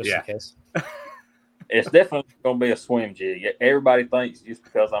well, just in case. It's definitely going to be a swim jig. Everybody thinks just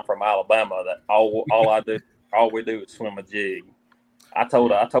because I'm from Alabama that all we do is swim a jig. I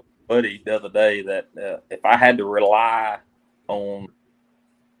told a buddy the other day that if I had to rely on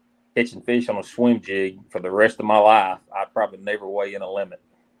catching fish on a swim jig for the rest of my life, I'd probably never weigh in a limit.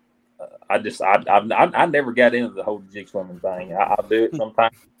 I never got into the whole jig swimming thing. I'll do it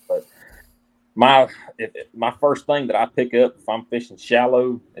sometimes, but my first thing that I pick up if I'm fishing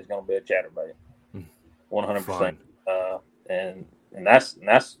shallow is going to be a chatterbait. 100%. And that's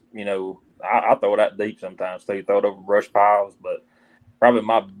I throw it out deep sometimes too. Throw it over brush piles, but probably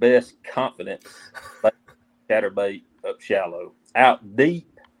my best confidence chatterbait up shallow. Out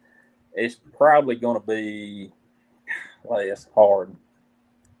deep, it's probably going to be it's hard.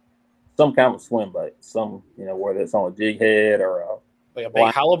 Some kind of swim bait. Some whether it's on a jig head or like a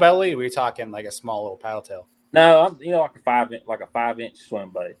big hollow belly. Or are we talking like a small little paddle tail? No, like a 5-inch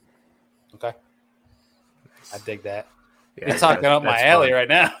swim bait. Okay. I dig that. Yeah, you're talking up my alley right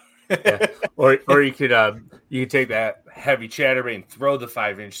now. Yeah. Or you could take that heavy chatterbait and throw the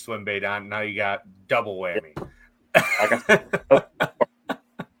 5-inch swim bait on. Now you got double whammy. Like I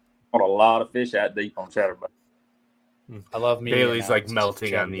caught a lot of fish out deep on chatterbait. I love me. Bailey's like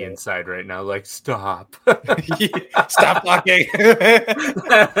melting on the inside right now. Like, stop. Stop talking.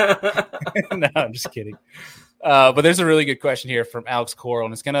 No, I'm just kidding. But there's a really good question here from Alex Coral,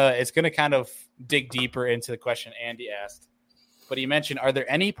 and it's gonna kind of dig deeper into the question Andy asked. But he mentioned, are there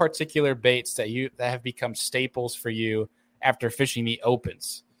any particular baits that have become staples for you after fishing the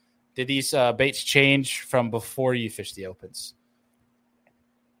opens? Did these baits change from before you fished the opens?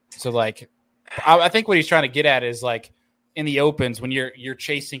 So like, I think what he's trying to get at is like in the opens when you're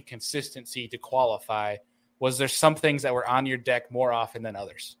chasing consistency to qualify. Was there some things that were on your deck more often than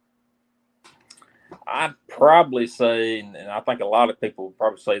others? I'd probably say, and I think a lot of people would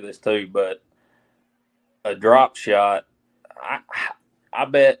probably say this too, but a drop shot. I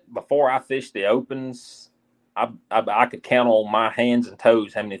bet before I fished the opens, I could count on my hands and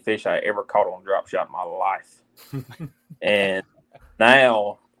toes how many fish I ever caught on a drop shot in my life. And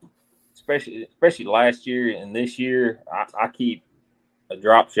now, especially last year and this year, I keep a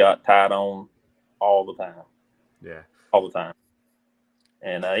drop shot tied on all the time. Yeah, all the time.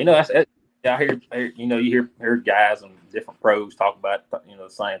 And that's I hear you hear guys and different pros talk about the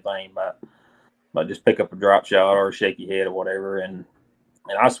same thing about just pick up a drop shot or a shaky head or whatever. And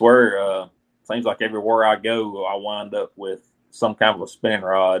I swear, seems like everywhere I go, I wind up with some kind of a spinning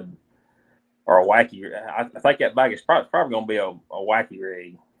rod or a wacky. I think that bag is probably going to be a wacky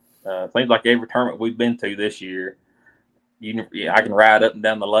rig. Seems like every tournament we've been to this year, I can ride up and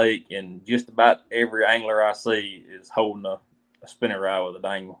down the lake, and just about every angler I see is holding a spinning rod with a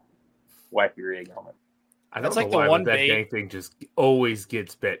dang wacky rig on it. I don't know why, but that dang thing just always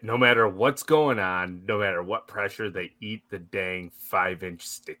gets bit. No matter what's going on, no matter what pressure, they eat the dang 5-inch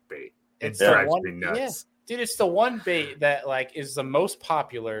stick bait. It drives me nuts. Yeah. Dude, it's the one bait that like is the most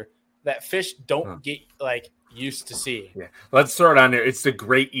popular that fish don't get like used to seeing. Yeah, let's throw it on there. It's the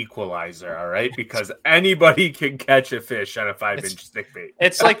great equalizer, all right? Because anybody can catch a fish on a 5-inch stick bait.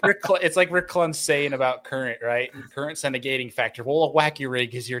 It's like Rick Clunn's saying about current, right? Current's a negating factor. Well, a wacky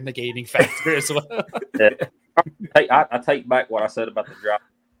rig is your negating factor as well. I take back what I said about the drop.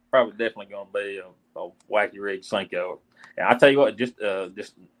 Probably definitely going to be a wacky rig Senko. And I tell you what, just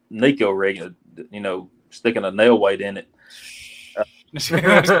Nico rig, sticking a nail weight in it.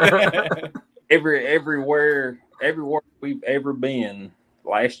 Everywhere we've ever been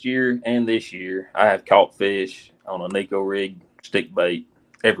last year and this year, I have caught fish on a Nico rig stick bait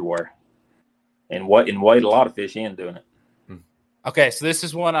everywhere, and weighed a lot of fish in doing it. Okay, so this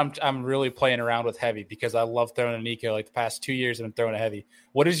is one I'm really playing around with heavy because I love throwing a Nico. Like the past 2 years, I've been throwing a heavy.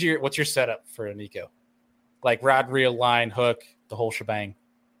 What's your setup for a Nico? Like rod, reel, line, hook, the whole shebang.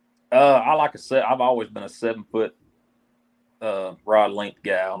 I like a set. I've always been a 7-foot rod length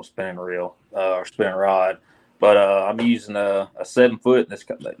guy on a spinning reel or spinning rod, but I'm using a 7-foot. This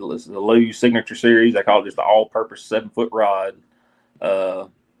is the Lew's Signature Series. I call it just the all-purpose 7-foot rod. The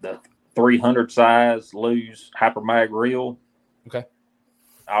 300 size Lew's Hyper Mag reel. Okay.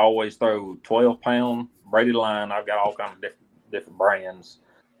 I always throw 12-pound braided line. I've got all kinds of different brands,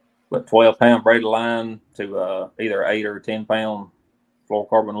 but 12-pound braided line to either 8 or 10-pound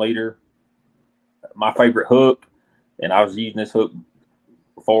fluorocarbon leader. My favorite hook, and I was using this hook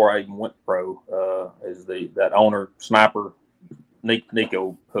before I even went pro, is that owner sniper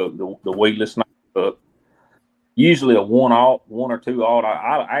Nico hook, the weedless sniper hook. Usually a 1 or 2 aught.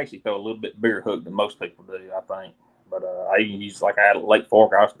 I actually throw a little bit bigger hook than most people do, I think. But I even use, like I had a Lake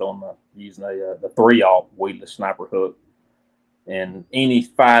Fork, I was using the 3 aught weedless sniper hook. And any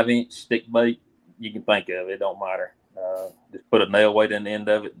 5-inch stick bait you can think of, it don't matter. Just put a nail weight in the end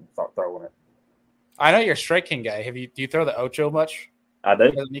of it and start throwing it. I know you're a Strike King guy. Do you throw the Ocho much? I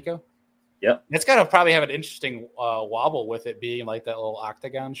do. Nico? Yep. It's got to probably have an interesting wobble with it being like that little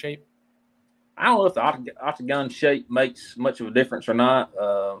octagon shape. I don't know if the octagon shape makes much of a difference or not.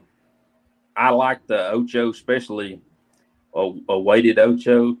 I like the Ocho, especially a weighted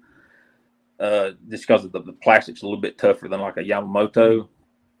Ocho, just because of the plastic's a little bit tougher than like a Yamamoto.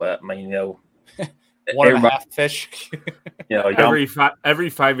 But I mean, 1.5 fish. Every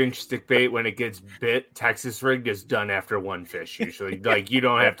 5-inch stick bait, when it gets bit, Texas rigged is done after 1 fish. Usually, like you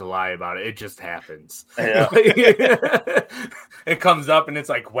don't have to lie about it; it just happens. Yeah. It comes up and it's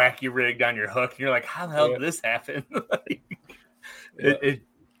like wacky rigged on your hook. And you're like, how the hell did this happen?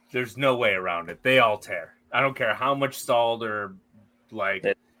 There's no way around it. They all tear. I don't care how much stalled or like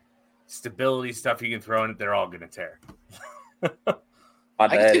stability stuff you can throw in it; they're all going to tear. I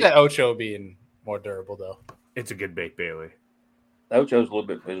can see that Ocho being more durable, though. It's a good bait, Bailey. The Ocho's a little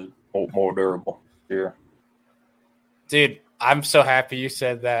bit more durable. Yeah. Dude, I'm so happy you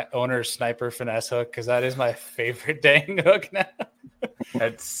said that owner sniper finesse hook because that is my favorite dang hook now.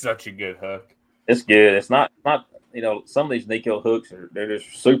 That's such a good hook. It's good. It's not some of these Nico hooks they're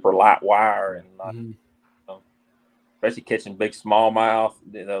just super light wire and especially catching big smallmouth,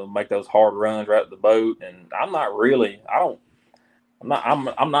 make those hard runs right at the boat. And I'm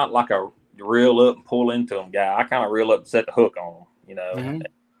not like a reel up and pull into them guy. I kind of reel up and set the hook on them.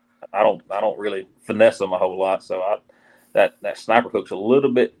 I don't really finesse them a whole lot. So that sniper hook's a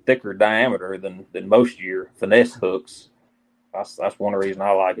little bit thicker diameter than most of your finesse hooks. That's one reason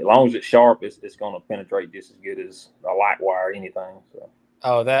I like it. As long as it's sharp, it's going to penetrate just as good as a light wire or anything. So.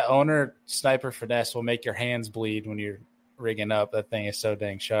 Oh, that owner sniper finesse will make your hands bleed when you're rigging up. That thing is so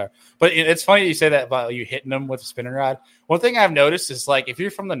dang sharp. But it's funny you say that about you hitting them with a spinning rod. One thing I've noticed is, like, if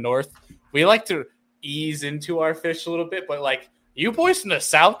you're from the north, we like to ease into our fish a little bit. But, like, you boys from the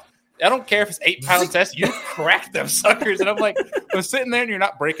south, I don't care if it's 8 pound test, you crack them suckers. And I'm like, I'm sitting there and you're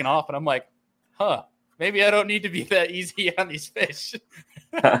not breaking off. And I'm like, maybe I don't need to be that easy on these fish.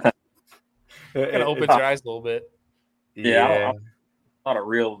 Kind of opens your eyes a little bit. Yeah. I'm not a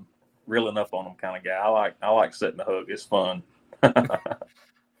real enough on them kind of guy. I like setting the hook. It's fun.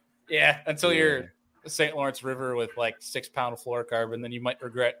 Yeah, until you're the St. Lawrence River with like 6 pound of fluorocarbon, then you might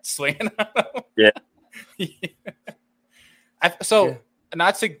regret swinging on them. Yeah.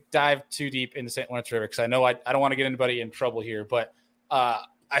 Not to dive too deep into St. Lawrence River, because I know I don't want to get anybody in trouble here, but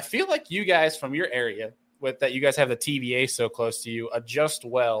I feel like you guys from your area, with that you guys have the TVA so close to you, adjust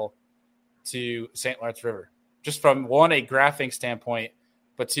well to St. Lawrence River. Just from one, a graphing standpoint,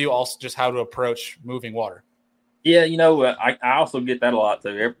 but two, also just how to approach moving water. Yeah, I also get that a lot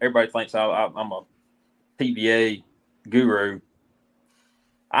too. Everybody thinks I'm a TVA guru.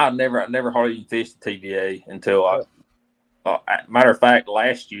 I never hardly even fished the TVA until matter of fact,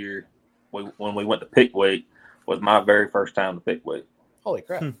 last year when we went to Pickwick was my very first time to Pickwick. Holy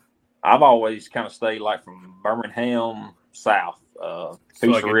crap! I've always kind of stayed like from Birmingham south. So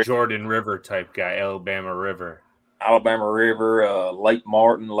like a Jordan River type guy, Alabama River, Lake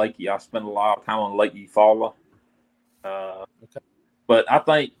Martin, I spent a lot of time on Lake Eufaula. But I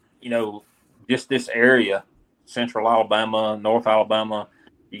think, just this area, Central Alabama, North Alabama,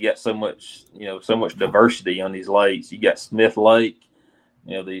 you got so much diversity on these lakes. You got Smith Lake,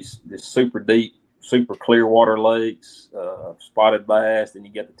 these super deep, super clear water lakes, spotted bass. Then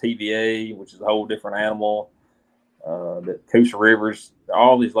you got the TVA, which is a whole different animal. The Coosa Rivers,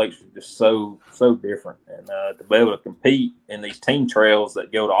 all these lakes are just so different, and to be able to compete in these team trails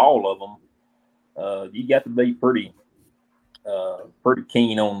that go to all of them, you got to be pretty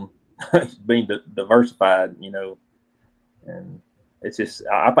keen on being diversified, and it's just,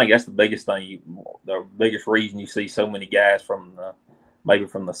 I think that's the biggest thing, the biggest reason you see so many guys from maybe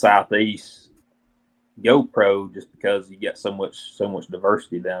from the Southeast go pro, just because you got so much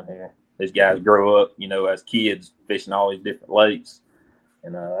diversity down here. These guys grow up, as kids fishing all these different lakes,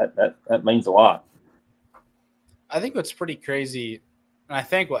 and that means a lot. I think what's pretty crazy, and I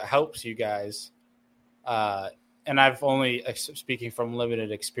think what helps you guys, and I've only speaking from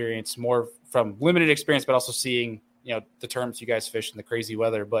limited experience, but also seeing the tournaments you guys fish in the crazy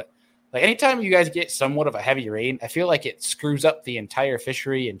weather. But like anytime you guys get somewhat of a heavy rain, I feel like it screws up the entire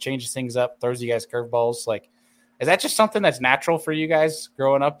fishery and changes things up, throws you guys curveballs. Like, is that just something that's natural for you guys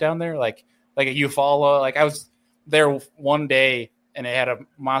growing up down there? Like a Eufaula, like I was there one day and it had a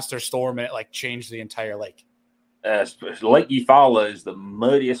monster storm and it like changed the entire lake. Lake Eufaula is the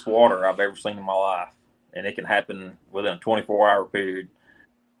muddiest water I've ever seen in my life, and it can happen within a 24-hour period.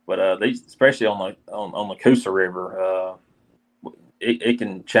 But these, especially on the Coosa River, it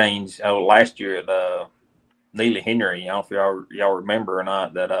can change. Last year at Neely Henry, I don't know if y'all remember or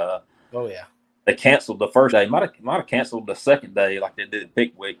not that. Oh yeah. They canceled the first day. Might have canceled the second day, like they did at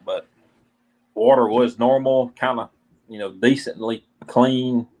Pickwick. But water was normal, kind of decently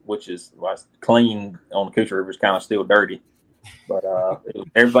clean, which is clean on the Coosa River is kind of still dirty. But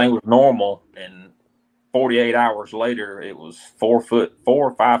everything was normal, and 48 hours later, it was 4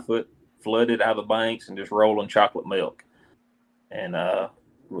 or 5 foot flooded out of the banks and just rolling chocolate milk. And of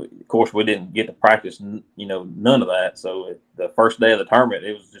course, we didn't get to practice, none of that. So the first day of the tournament,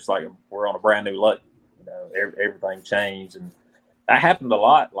 it was just like we're on a brand new lake. Everything changed, and that happened a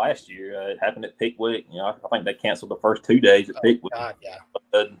lot last year. It happened at Pickwick. I think they canceled the first 2 days at Pickwick. God, yeah.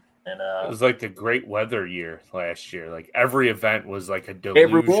 And it was like the great weather year last year. Like every event was like a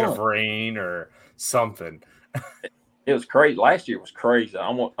deluge of rain or something. It was crazy. Last year was crazy.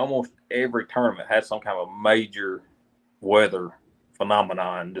 Almost every tournament had some kind of major weather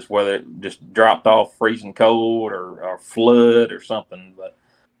phenomenon, just whether it just dropped off freezing cold or flood or something. But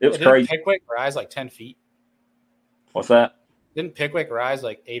it was crazy. Didn't Pickwick rise like 10 feet? What's that? Didn't Pickwick rise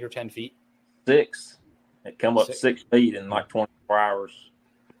like 8 or 10 feet? 6. It come up 6 feet in like 24 hours.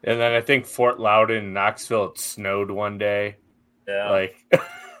 And then I think Fort Loudon, Knoxville, it snowed one day. Yeah. Like,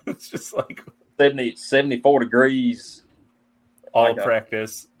 it's just like 74 degrees. All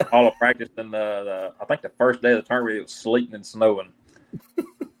practice. All of practice. And I think the first day of the tournament, it was sleeting and snowing.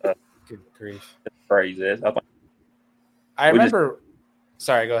 Good grief. It's crazy. I remember.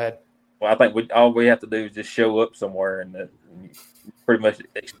 Sorry, go ahead. Well, I think all we have to do is just show up somewhere and pretty much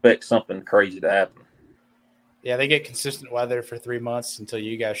expect something crazy to happen. Yeah, they get consistent weather for 3 months until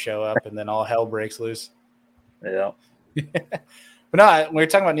you guys show up, and then all hell breaks loose. Yeah. But no, when we were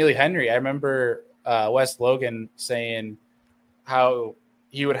talking about Neely Henry, I remember Wes Logan saying how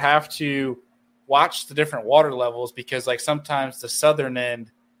he would have to watch the different water levels because, like, sometimes the southern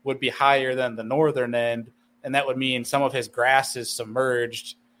end would be higher than the northern end, and that would mean some of his grass is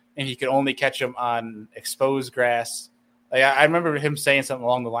submerged, and he could only catch them on exposed grass. Like, I remember him saying something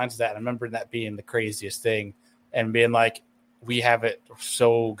along the lines of that. I remember that being the craziest thing, and being like, "We have it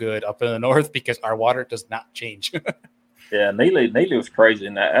so good up in the north because our water does not change." Yeah, Neely was crazy,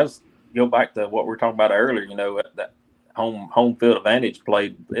 and as go back to what we were talking about earlier. That home field advantage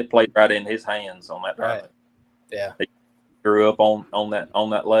played right in his hands on that Right. tournament. Yeah. He grew up on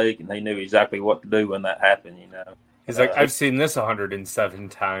that lake, and he knew exactly what to do when that happened. He's like, I've seen this 107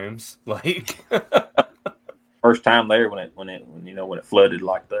 times. Like first time there when it flooded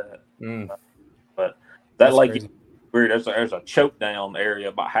like that. But that That's lake crazy. is weird. There's a choke down area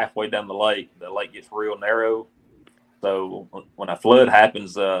about halfway down the lake. The lake gets real narrow, so when a flood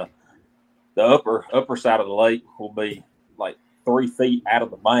happens, the upper side of the lake will be like 3 feet out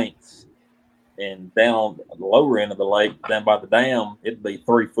of the banks, and down the lower end of the lake, down by the dam, it'd be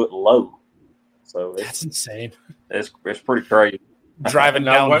 3 foot low. So That's insane. It's pretty crazy. Driving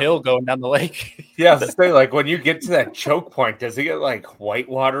Now downhill, going down the lake. Yeah, I was say, like, when you get to that choke point, does it get like white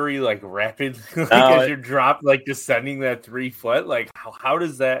watery, like rapid, like as you're descending that 3 foot? Like, how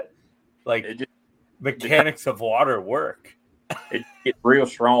does that, like, mechanics of water work? It gets real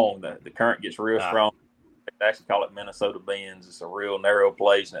strong. The current gets real strong. They actually call it Minnesota Bends. It's a real narrow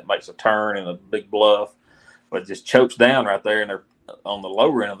place, and it makes a turn and a big bluff, but it just chokes down right there. And they're on the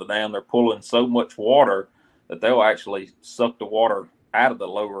lower end of the dam. They're pulling so much water that they'll actually suck the water out of the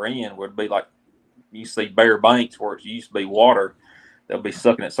lower end. Where it'd be like you see bare banks where it used to be water. They'll be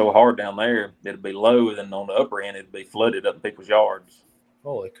sucking it so hard down there it'd be low, and then on the upper end it'd be flooded up in people's yards.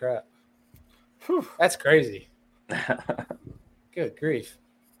 Holy crap! Whew, that's crazy. Good grief!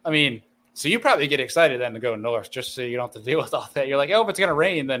 I mean, so you probably get excited then to go north just so you don't have to deal with all that. You're like, oh, if it's gonna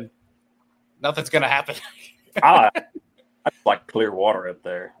rain, then nothing's gonna happen. I like clear water up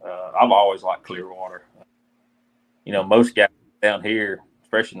there. I've always liked clear water. Most guys down here,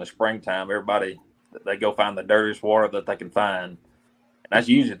 especially in the springtime, everybody they go find the dirtiest water that they can find, and that's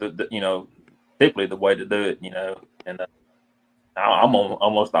usually typically the way to do it. And I'm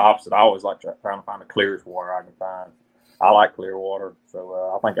almost the opposite. I always like trying to find the clearest water I can find. I like clear water,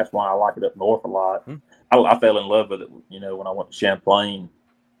 so I think that's why I like it up north a lot. I fell in love with it, when I went to Champlain.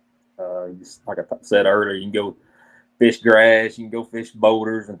 Just like I said earlier, you can go fish grass, you can go fish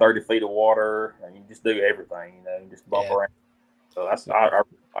boulders in 30 feet of water, and you can just do everything, you just bump around. So I really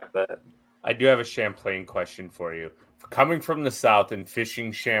like that. I do have a Champlain question for you. Coming from the South and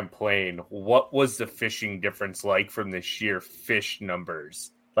fishing Champlain, what was the fishing difference like from the sheer fish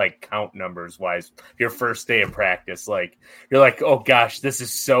numbers, like count numbers wise? Your first day of practice, like you're like, oh gosh, this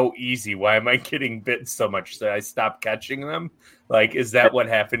is so easy. Why am I getting bit so much that I stopped catching them? Like, is that what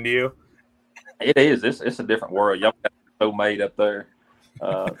happened to you? It is. It's a different world. Y'all got so made up there.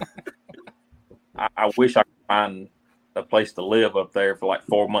 I wish I could find a place to live up there for like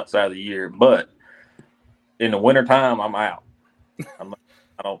 4 months out of the year, but in the wintertime, I'm out.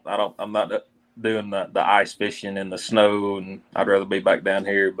 I'm not doing the ice fishing in the snow, and I'd rather be back down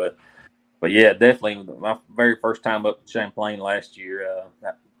here. But yeah, definitely my very first time up to Champlain last year.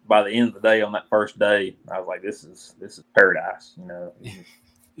 By the end of the day, on that first day, I was like, "This is paradise."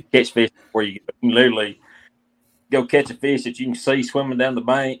 Catch fish before you can literally go catch a fish that you can see swimming down the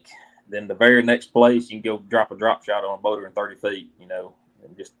bank. Then the very next place, you can go drop a drop shot on a boater in 30 feet. And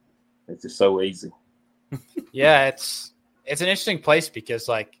it's just so easy. Yeah, it's an interesting place because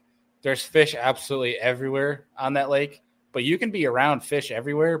like there's fish absolutely everywhere on that lake, but you can be around fish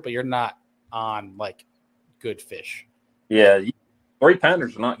everywhere, but you're not on like good fish. Yeah,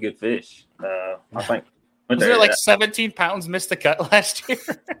 3-pounders are not good fish. I think. Was there like 17 pounds missed the cut last year?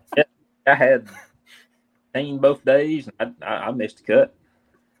 Yeah, I had 10 both days, and I missed the cut.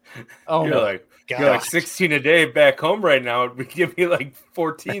 Oh, you're like 16 a day back home right now. It would give you like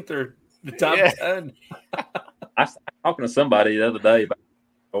 14th or the top 10. I was talking to somebody the other day about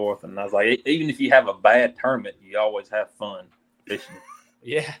north, and I was like, even if you have a bad tournament, you always have fun fishing.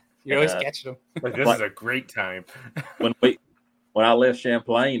 Yeah, you always catch them. Like, this is a great time. When I left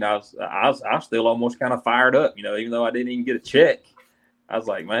Champlain, I was still almost kind of fired up, even though I didn't even get a check. I was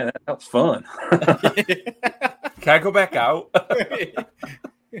like, man, that was fun. Can I go back out?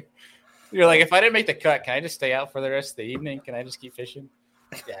 You're like, if I didn't make the cut, can I just stay out for the rest of the evening? Can I just keep fishing?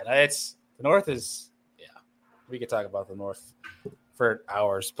 Yeah, the north is, we could talk about the north for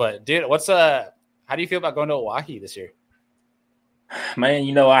hours. But dude, how How do you feel about going to Oahe this year? Man,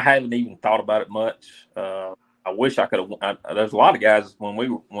 you know, I haven't even thought about it much. I wish I could have. There's a lot of guys when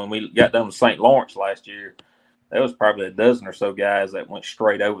we got done with St. Lawrence last year. There was probably a dozen or so guys that went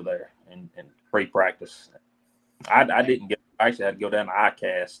straight over there and pre-practice. I didn't get. I actually had to go down to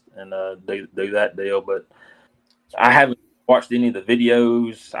ICAST and do that deal, but I haven't watched any of the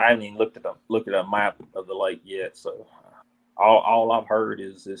videos. I haven't even looked at a map of the lake yet. So all I've heard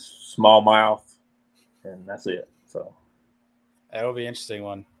is this smallmouth, and that's it. So that'll be an interesting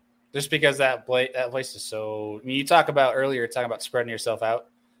one, just because that place is so. I mean, you talking about spreading yourself out,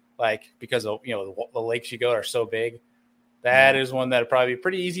 like because of, the lakes you go are so big. That is one that'd probably be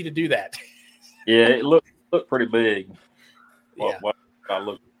pretty easy to do that. Yeah, it looked pretty big. Yeah. What I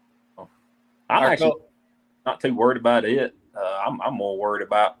looked. I'm actually not too worried about it. I'm more worried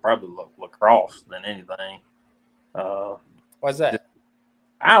about probably lacrosse than anything. Why's that?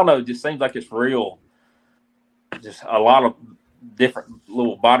 I don't know. It just seems like it's real. Just a lot of different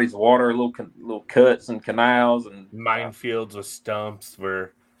little bodies of water, little cuts and canals and minefields with stumps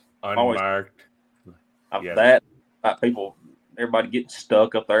were unmarked. That about everybody getting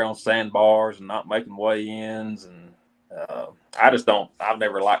stuck up there on sandbars and not making weigh-ins, and I just don't. I've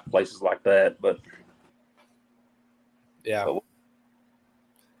never liked places like that, but yeah,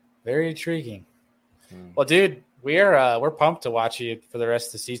 very intriguing. Well, dude, we're pumped to watch you for the rest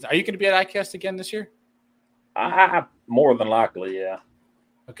of the season. Are you going to be at ICAST again this year? I more than likely, yeah.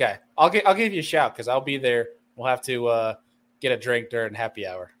 Okay, I'll give you a shout because I'll be there. We'll have to get a drink during happy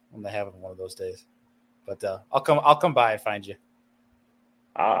hour when they have it one of those days. But I'll come by and find you.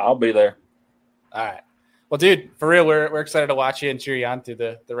 I'll be there. All right. Well, dude, for real, we're excited to watch you and cheer you on through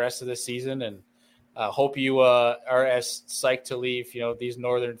the rest of the season, and hope you are as psyched to leave these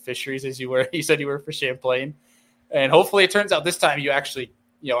northern fisheries as you were. You said you were for Champlain, and hopefully it turns out this time you actually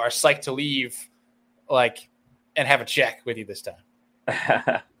are psyched to leave, and have a check with you this time.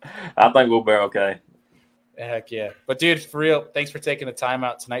 I think we'll be okay. Heck yeah. But dude, for real, thanks for taking the time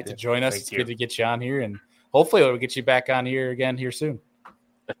out tonight to join us. It's good to get you on here, and hopefully we'll get you back on here again here soon.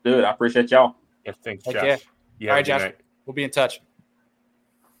 Let's do it. I appreciate y'all. Yeah, thanks, Josh. Yeah. All right, Josh. Night. We'll be in touch.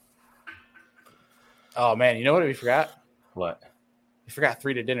 Oh man, you know what we forgot? What? We forgot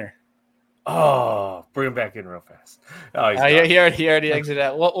 3 to dinner. Oh, bring him back in real fast. Oh, he already exited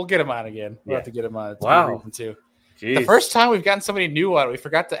out. We'll get him on again. We'll have to get him on. Wow. Too. Jeez. The first time we've gotten somebody new on, we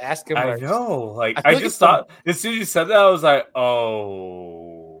forgot to ask him. I know. I just thought as soon as you said that, I was like,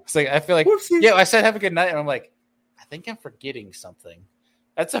 oh. It's I feel like, whoopsies. Yeah, I said have a good night, and I'm like, I think I'm forgetting something.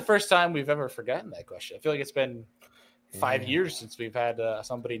 That's the first time we've ever forgotten that question. I feel like it's been 5 years since we've had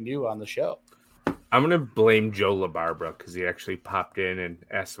somebody new on the show. I'm going to blame Joe LaBarbera because he actually popped in and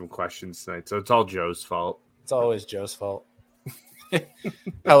asked some questions tonight. So it's all Joe's fault. It's always Joe's fault.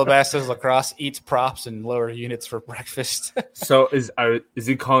 Calabasas Lacrosse eats props and lower units for breakfast. So is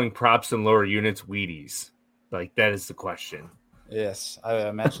he calling props and lower units Wheaties? That is the question. Yes, I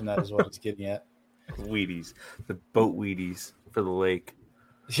imagine that is what it's getting at. Wheaties. The boat Wheaties for the lake.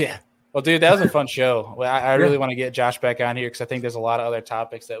 Yeah. Well, dude, that was a fun show. I really want to get Josh back on here because I think there's a lot of other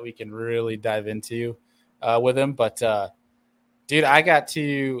topics that we can really dive into with him. But, dude, I got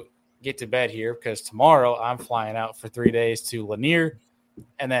to get to bed here because tomorrow I'm flying out for 3 days to Lanier.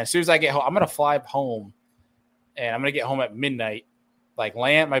 And then as soon as I get home, I'm going to fly home, and I'm going to get home at midnight.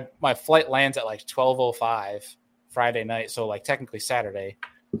 My flight lands at 12:05 Friday night, so technically Saturday.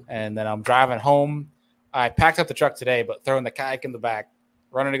 And then I'm driving home. I packed up the truck today, but throwing the kayak in the back,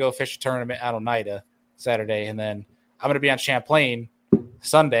 running to go fish a tournament out of Oneida Saturday, and then I'm going to be on Champlain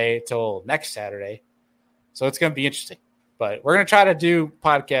Sunday till next Saturday. So it's going to be interesting. But we're going to try to do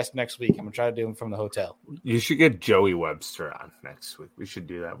podcast next week. I'm going to try to do them from the hotel. You should get Joey Webster on next week. We should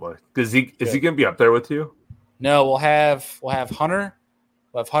do that. Is he going to be up there with you? No, we'll have Hunter.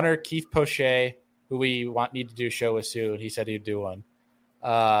 We'll have Hunter, Keith Poche, who we need to do a show with soon. He said he'd do one.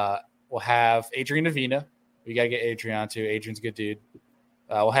 We'll have Adrian Avina. We got to get Adrian on too. Adrian's a good dude.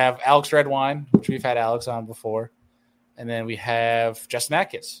 We'll have Alex Redwine, which we've had Alex on before. And then we have Justin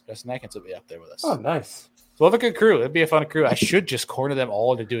Atkins. Justin Atkins will be up there with us. Oh, nice. So we'll have a good crew. It'd be a fun crew. I should just corner them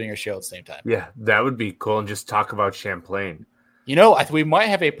all into doing a show at the same time. Yeah, that would be cool. And just talk about Champlain. We might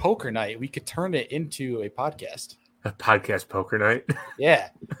have a poker night. We could turn it into a podcast. A podcast poker night? Yeah.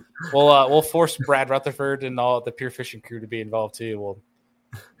 We'll force Brad Rutherford and all the Pure Fishing crew to be involved too. We'll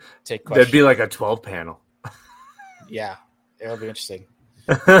take questions. That'd be like a 12 panel. Yeah, it'll be interesting.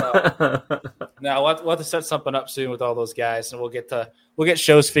 Now we'll have to set something up soon with all those guys, and we'll get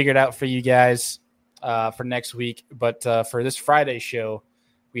shows figured out for you guys for next week. But for this Friday show,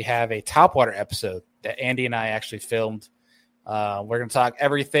 we have a Topwater episode that Andy and I actually filmed We're going to talk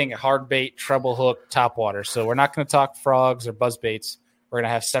everything hard bait, treble hook, topwater. So we're not going to talk frogs or buzz baits. We're going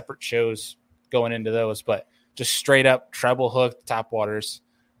to have separate shows going into those, but just straight up treble hook, topwaters.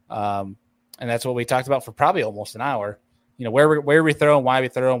 And that's what we talked about for probably almost an hour. You know, where we throw them, why we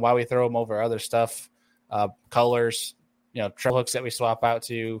throw them over other stuff, colors, you know, treble hooks that we swap out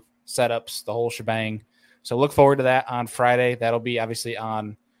to, setups, the whole shebang. So look forward to that on Friday. That'll be obviously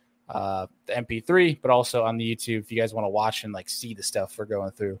on the MP3, but also on the YouTube if you guys want to watch and like see the stuff we're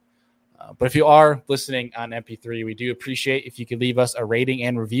going through. But if you are listening on MP3, we do appreciate if you could leave us a rating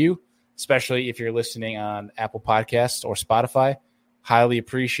and review, especially if you're listening on Apple Podcasts or Spotify. Highly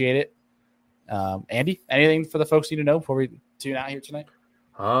appreciate it. Andy, anything for the folks need to know before we tune out here tonight?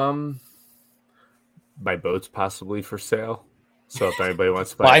 My boat's possibly for sale. So if anybody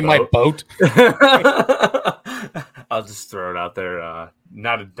wants to buy my boat, I'll just throw it out there.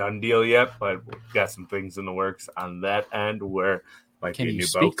 Not a done deal yet, but we've got some things in the works on that end where might can be a you new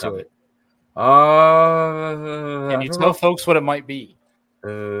speak boat to coming. it? Can you tell folks what it might be?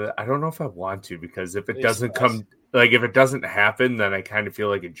 I don't know if I want to, because if it doesn't come, like if it doesn't happen, then I kind of feel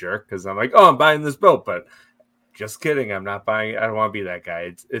like a jerk because I'm like, oh, I'm buying this boat, but just kidding, I'm not buying it. I don't want to be that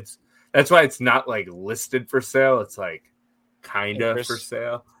guy. It's that's why it's not like listed for sale. It's like kind of for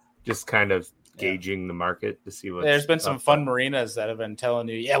sale, just kind of gauging the market to see what. There's been some fun marinas that have been telling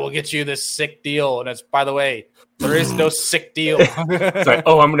you, yeah, we'll get you this sick deal, and it's, by the way, there is no sick deal. It's like,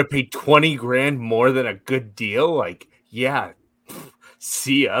 oh, I'm gonna pay $20,000 more than a good deal. Like, yeah,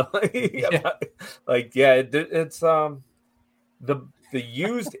 see ya. It's the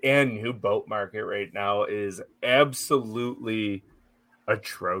used and new boat market right now is absolutely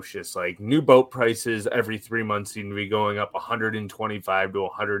atrocious. Like, new boat prices every 3 months seem to be going up 125 to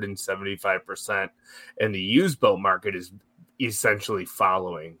 175%, and the used boat market is essentially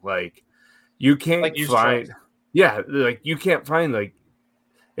following. Like, you can't find, you can't find, like,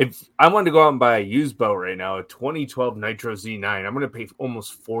 if I wanted to go out and buy a used boat right now, a 2012 Nitro Z9, I'm going to pay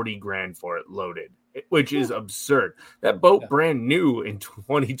almost $40,000 for it loaded, which is absurd. That boat brand new in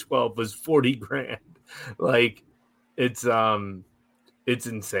 2012 was $40,000. Like, it's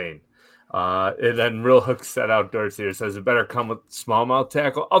insane. And then Real Hook Set Outdoors here says it better come with smallmouth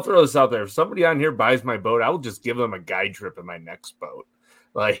tackle. I'll throw this out there. If somebody on here buys my boat, I will just give them a guide trip in my next boat.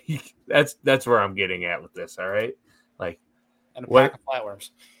 Like, that's where I'm getting at with this. All right. Like, and a pack of flatworms.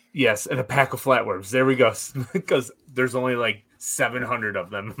 Yes. And a pack of flatworms. There we go. Because there's only like 700 of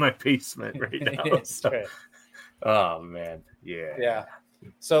them in my basement right now. Right. Oh man. Yeah. Yeah.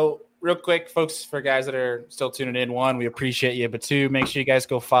 So, real quick, folks, for guys that are still tuning in, one, we appreciate you. But two, make sure you guys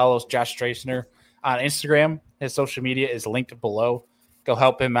go follow Josh Strassner on Instagram. His social media is linked below. Go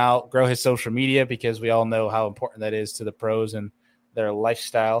help him out, grow his social media, because we all know how important that is to the pros and their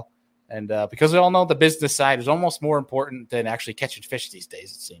lifestyle. And because we all know the business side is almost more important than actually catching fish these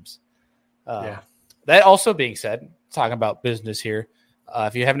days, it seems. That also being said, talking about business here,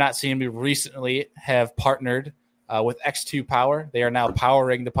 if you have not seen, we recently have partnered with X2 Power. They are now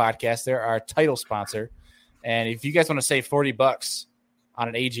powering the podcast. They're our title sponsor. And if you guys want to save $40 on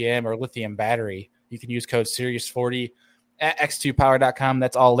an AGM or lithium battery, you can use code SERIOUS40 at x2power.com.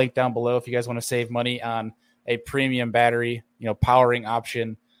 That's all linked down below. If you guys want to save money on a premium battery, powering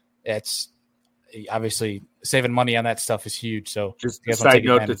option, it's obviously saving money on that stuff is huge. So just a side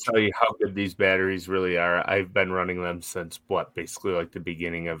note to tell you how good these batteries really are. I've been running them since basically like the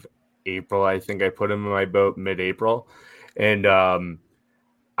beginning of April. I think I put them in my boat mid-April, and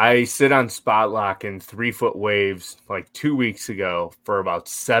I sit on spot lock in 3-foot waves like 2 weeks ago for about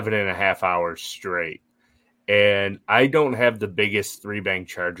 7.5 hours straight. And I don't have the biggest 3-bank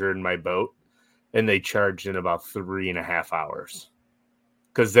charger in my boat, and they charged in about 3.5 hours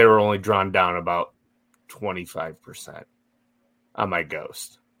because they were only drawn down about 25% on my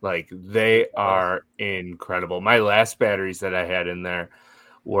Ghost. Like, they are incredible. My last batteries that I had in there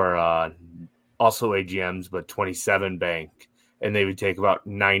were also AGMs, but 27 bank, and they would take about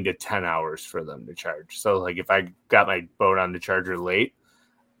 9 to 10 hours for them to charge. So, like, if I got my boat on the charger late,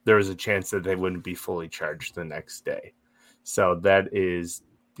 there was a chance that they wouldn't be fully charged the next day. So that is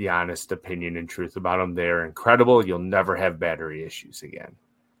the honest opinion and truth about them. They're incredible. You'll never have battery issues again.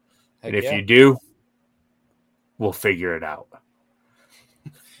 And if you do, we'll figure it out.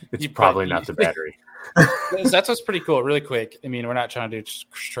 It's probably not the battery. That's what's pretty cool. Really quick, I mean, we're not trying to do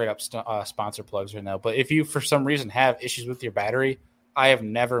straight up sponsor plugs right now, but if you for some reason have issues with your battery, I have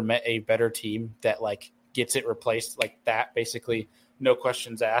never met a better team that like gets it replaced like that, basically no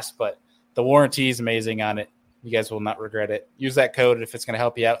questions asked. But the warranty is amazing on it. You guys will not regret it. Use that code if it's going to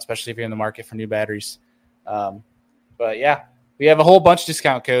help you out, especially if you're in the market for new batteries. But yeah, We have a whole bunch of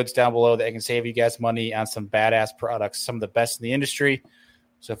discount codes down below that can save you guys money on some badass products, some of the best in the industry.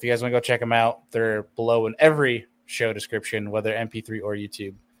 So if you guys want to go check them out, they're below in every show description, whether MP3 or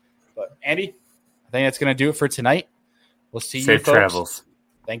YouTube. But Andy, I think that's going to do it for tonight. We'll see you folks. Safe travels.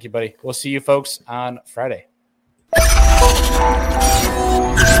 Thank you, buddy. We'll see you folks on Friday.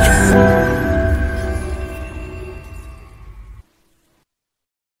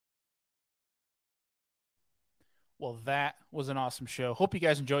 Well, that was an awesome show. Hope you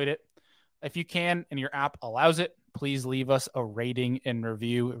guys enjoyed it. If you can and your app allows it, please leave us a rating and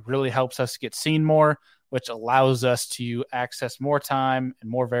review. It really helps us get seen more, which allows us to access more time and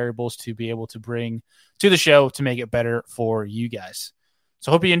more variables to be able to bring to the show to make it better for you guys.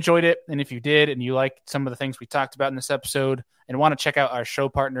 So hope you enjoyed it. And if you did and you liked some of the things we talked about in this episode and want to check out our show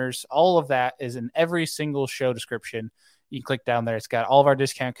partners, all of that is in every single show description. You can click down there. It's got all of our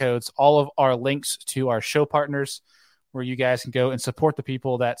discount codes, all of our links to our show partners, where you guys can go and support the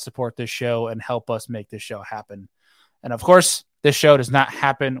people that support this show and help us make this show happen. And of course, this show does not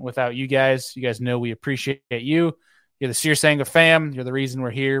happen without you guys. You guys know we appreciate you. You're the Sear Sanga fam. You're the reason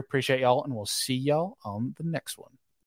we're here. Appreciate y'all, and we'll see y'all on the next one.